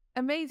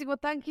 Well,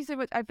 thank you so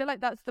much. I feel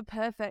like that's the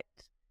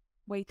perfect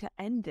way to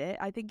end it.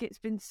 I think it's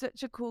been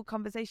such a cool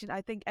conversation.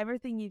 I think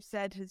everything you've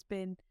said has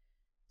been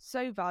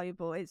so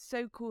valuable. It's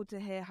so cool to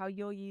hear how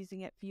you're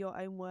using it for your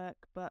own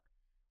work, but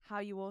how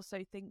you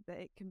also think that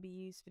it can be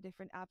used for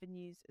different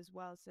avenues as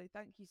well. So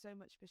thank you so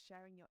much for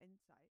sharing your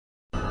insight.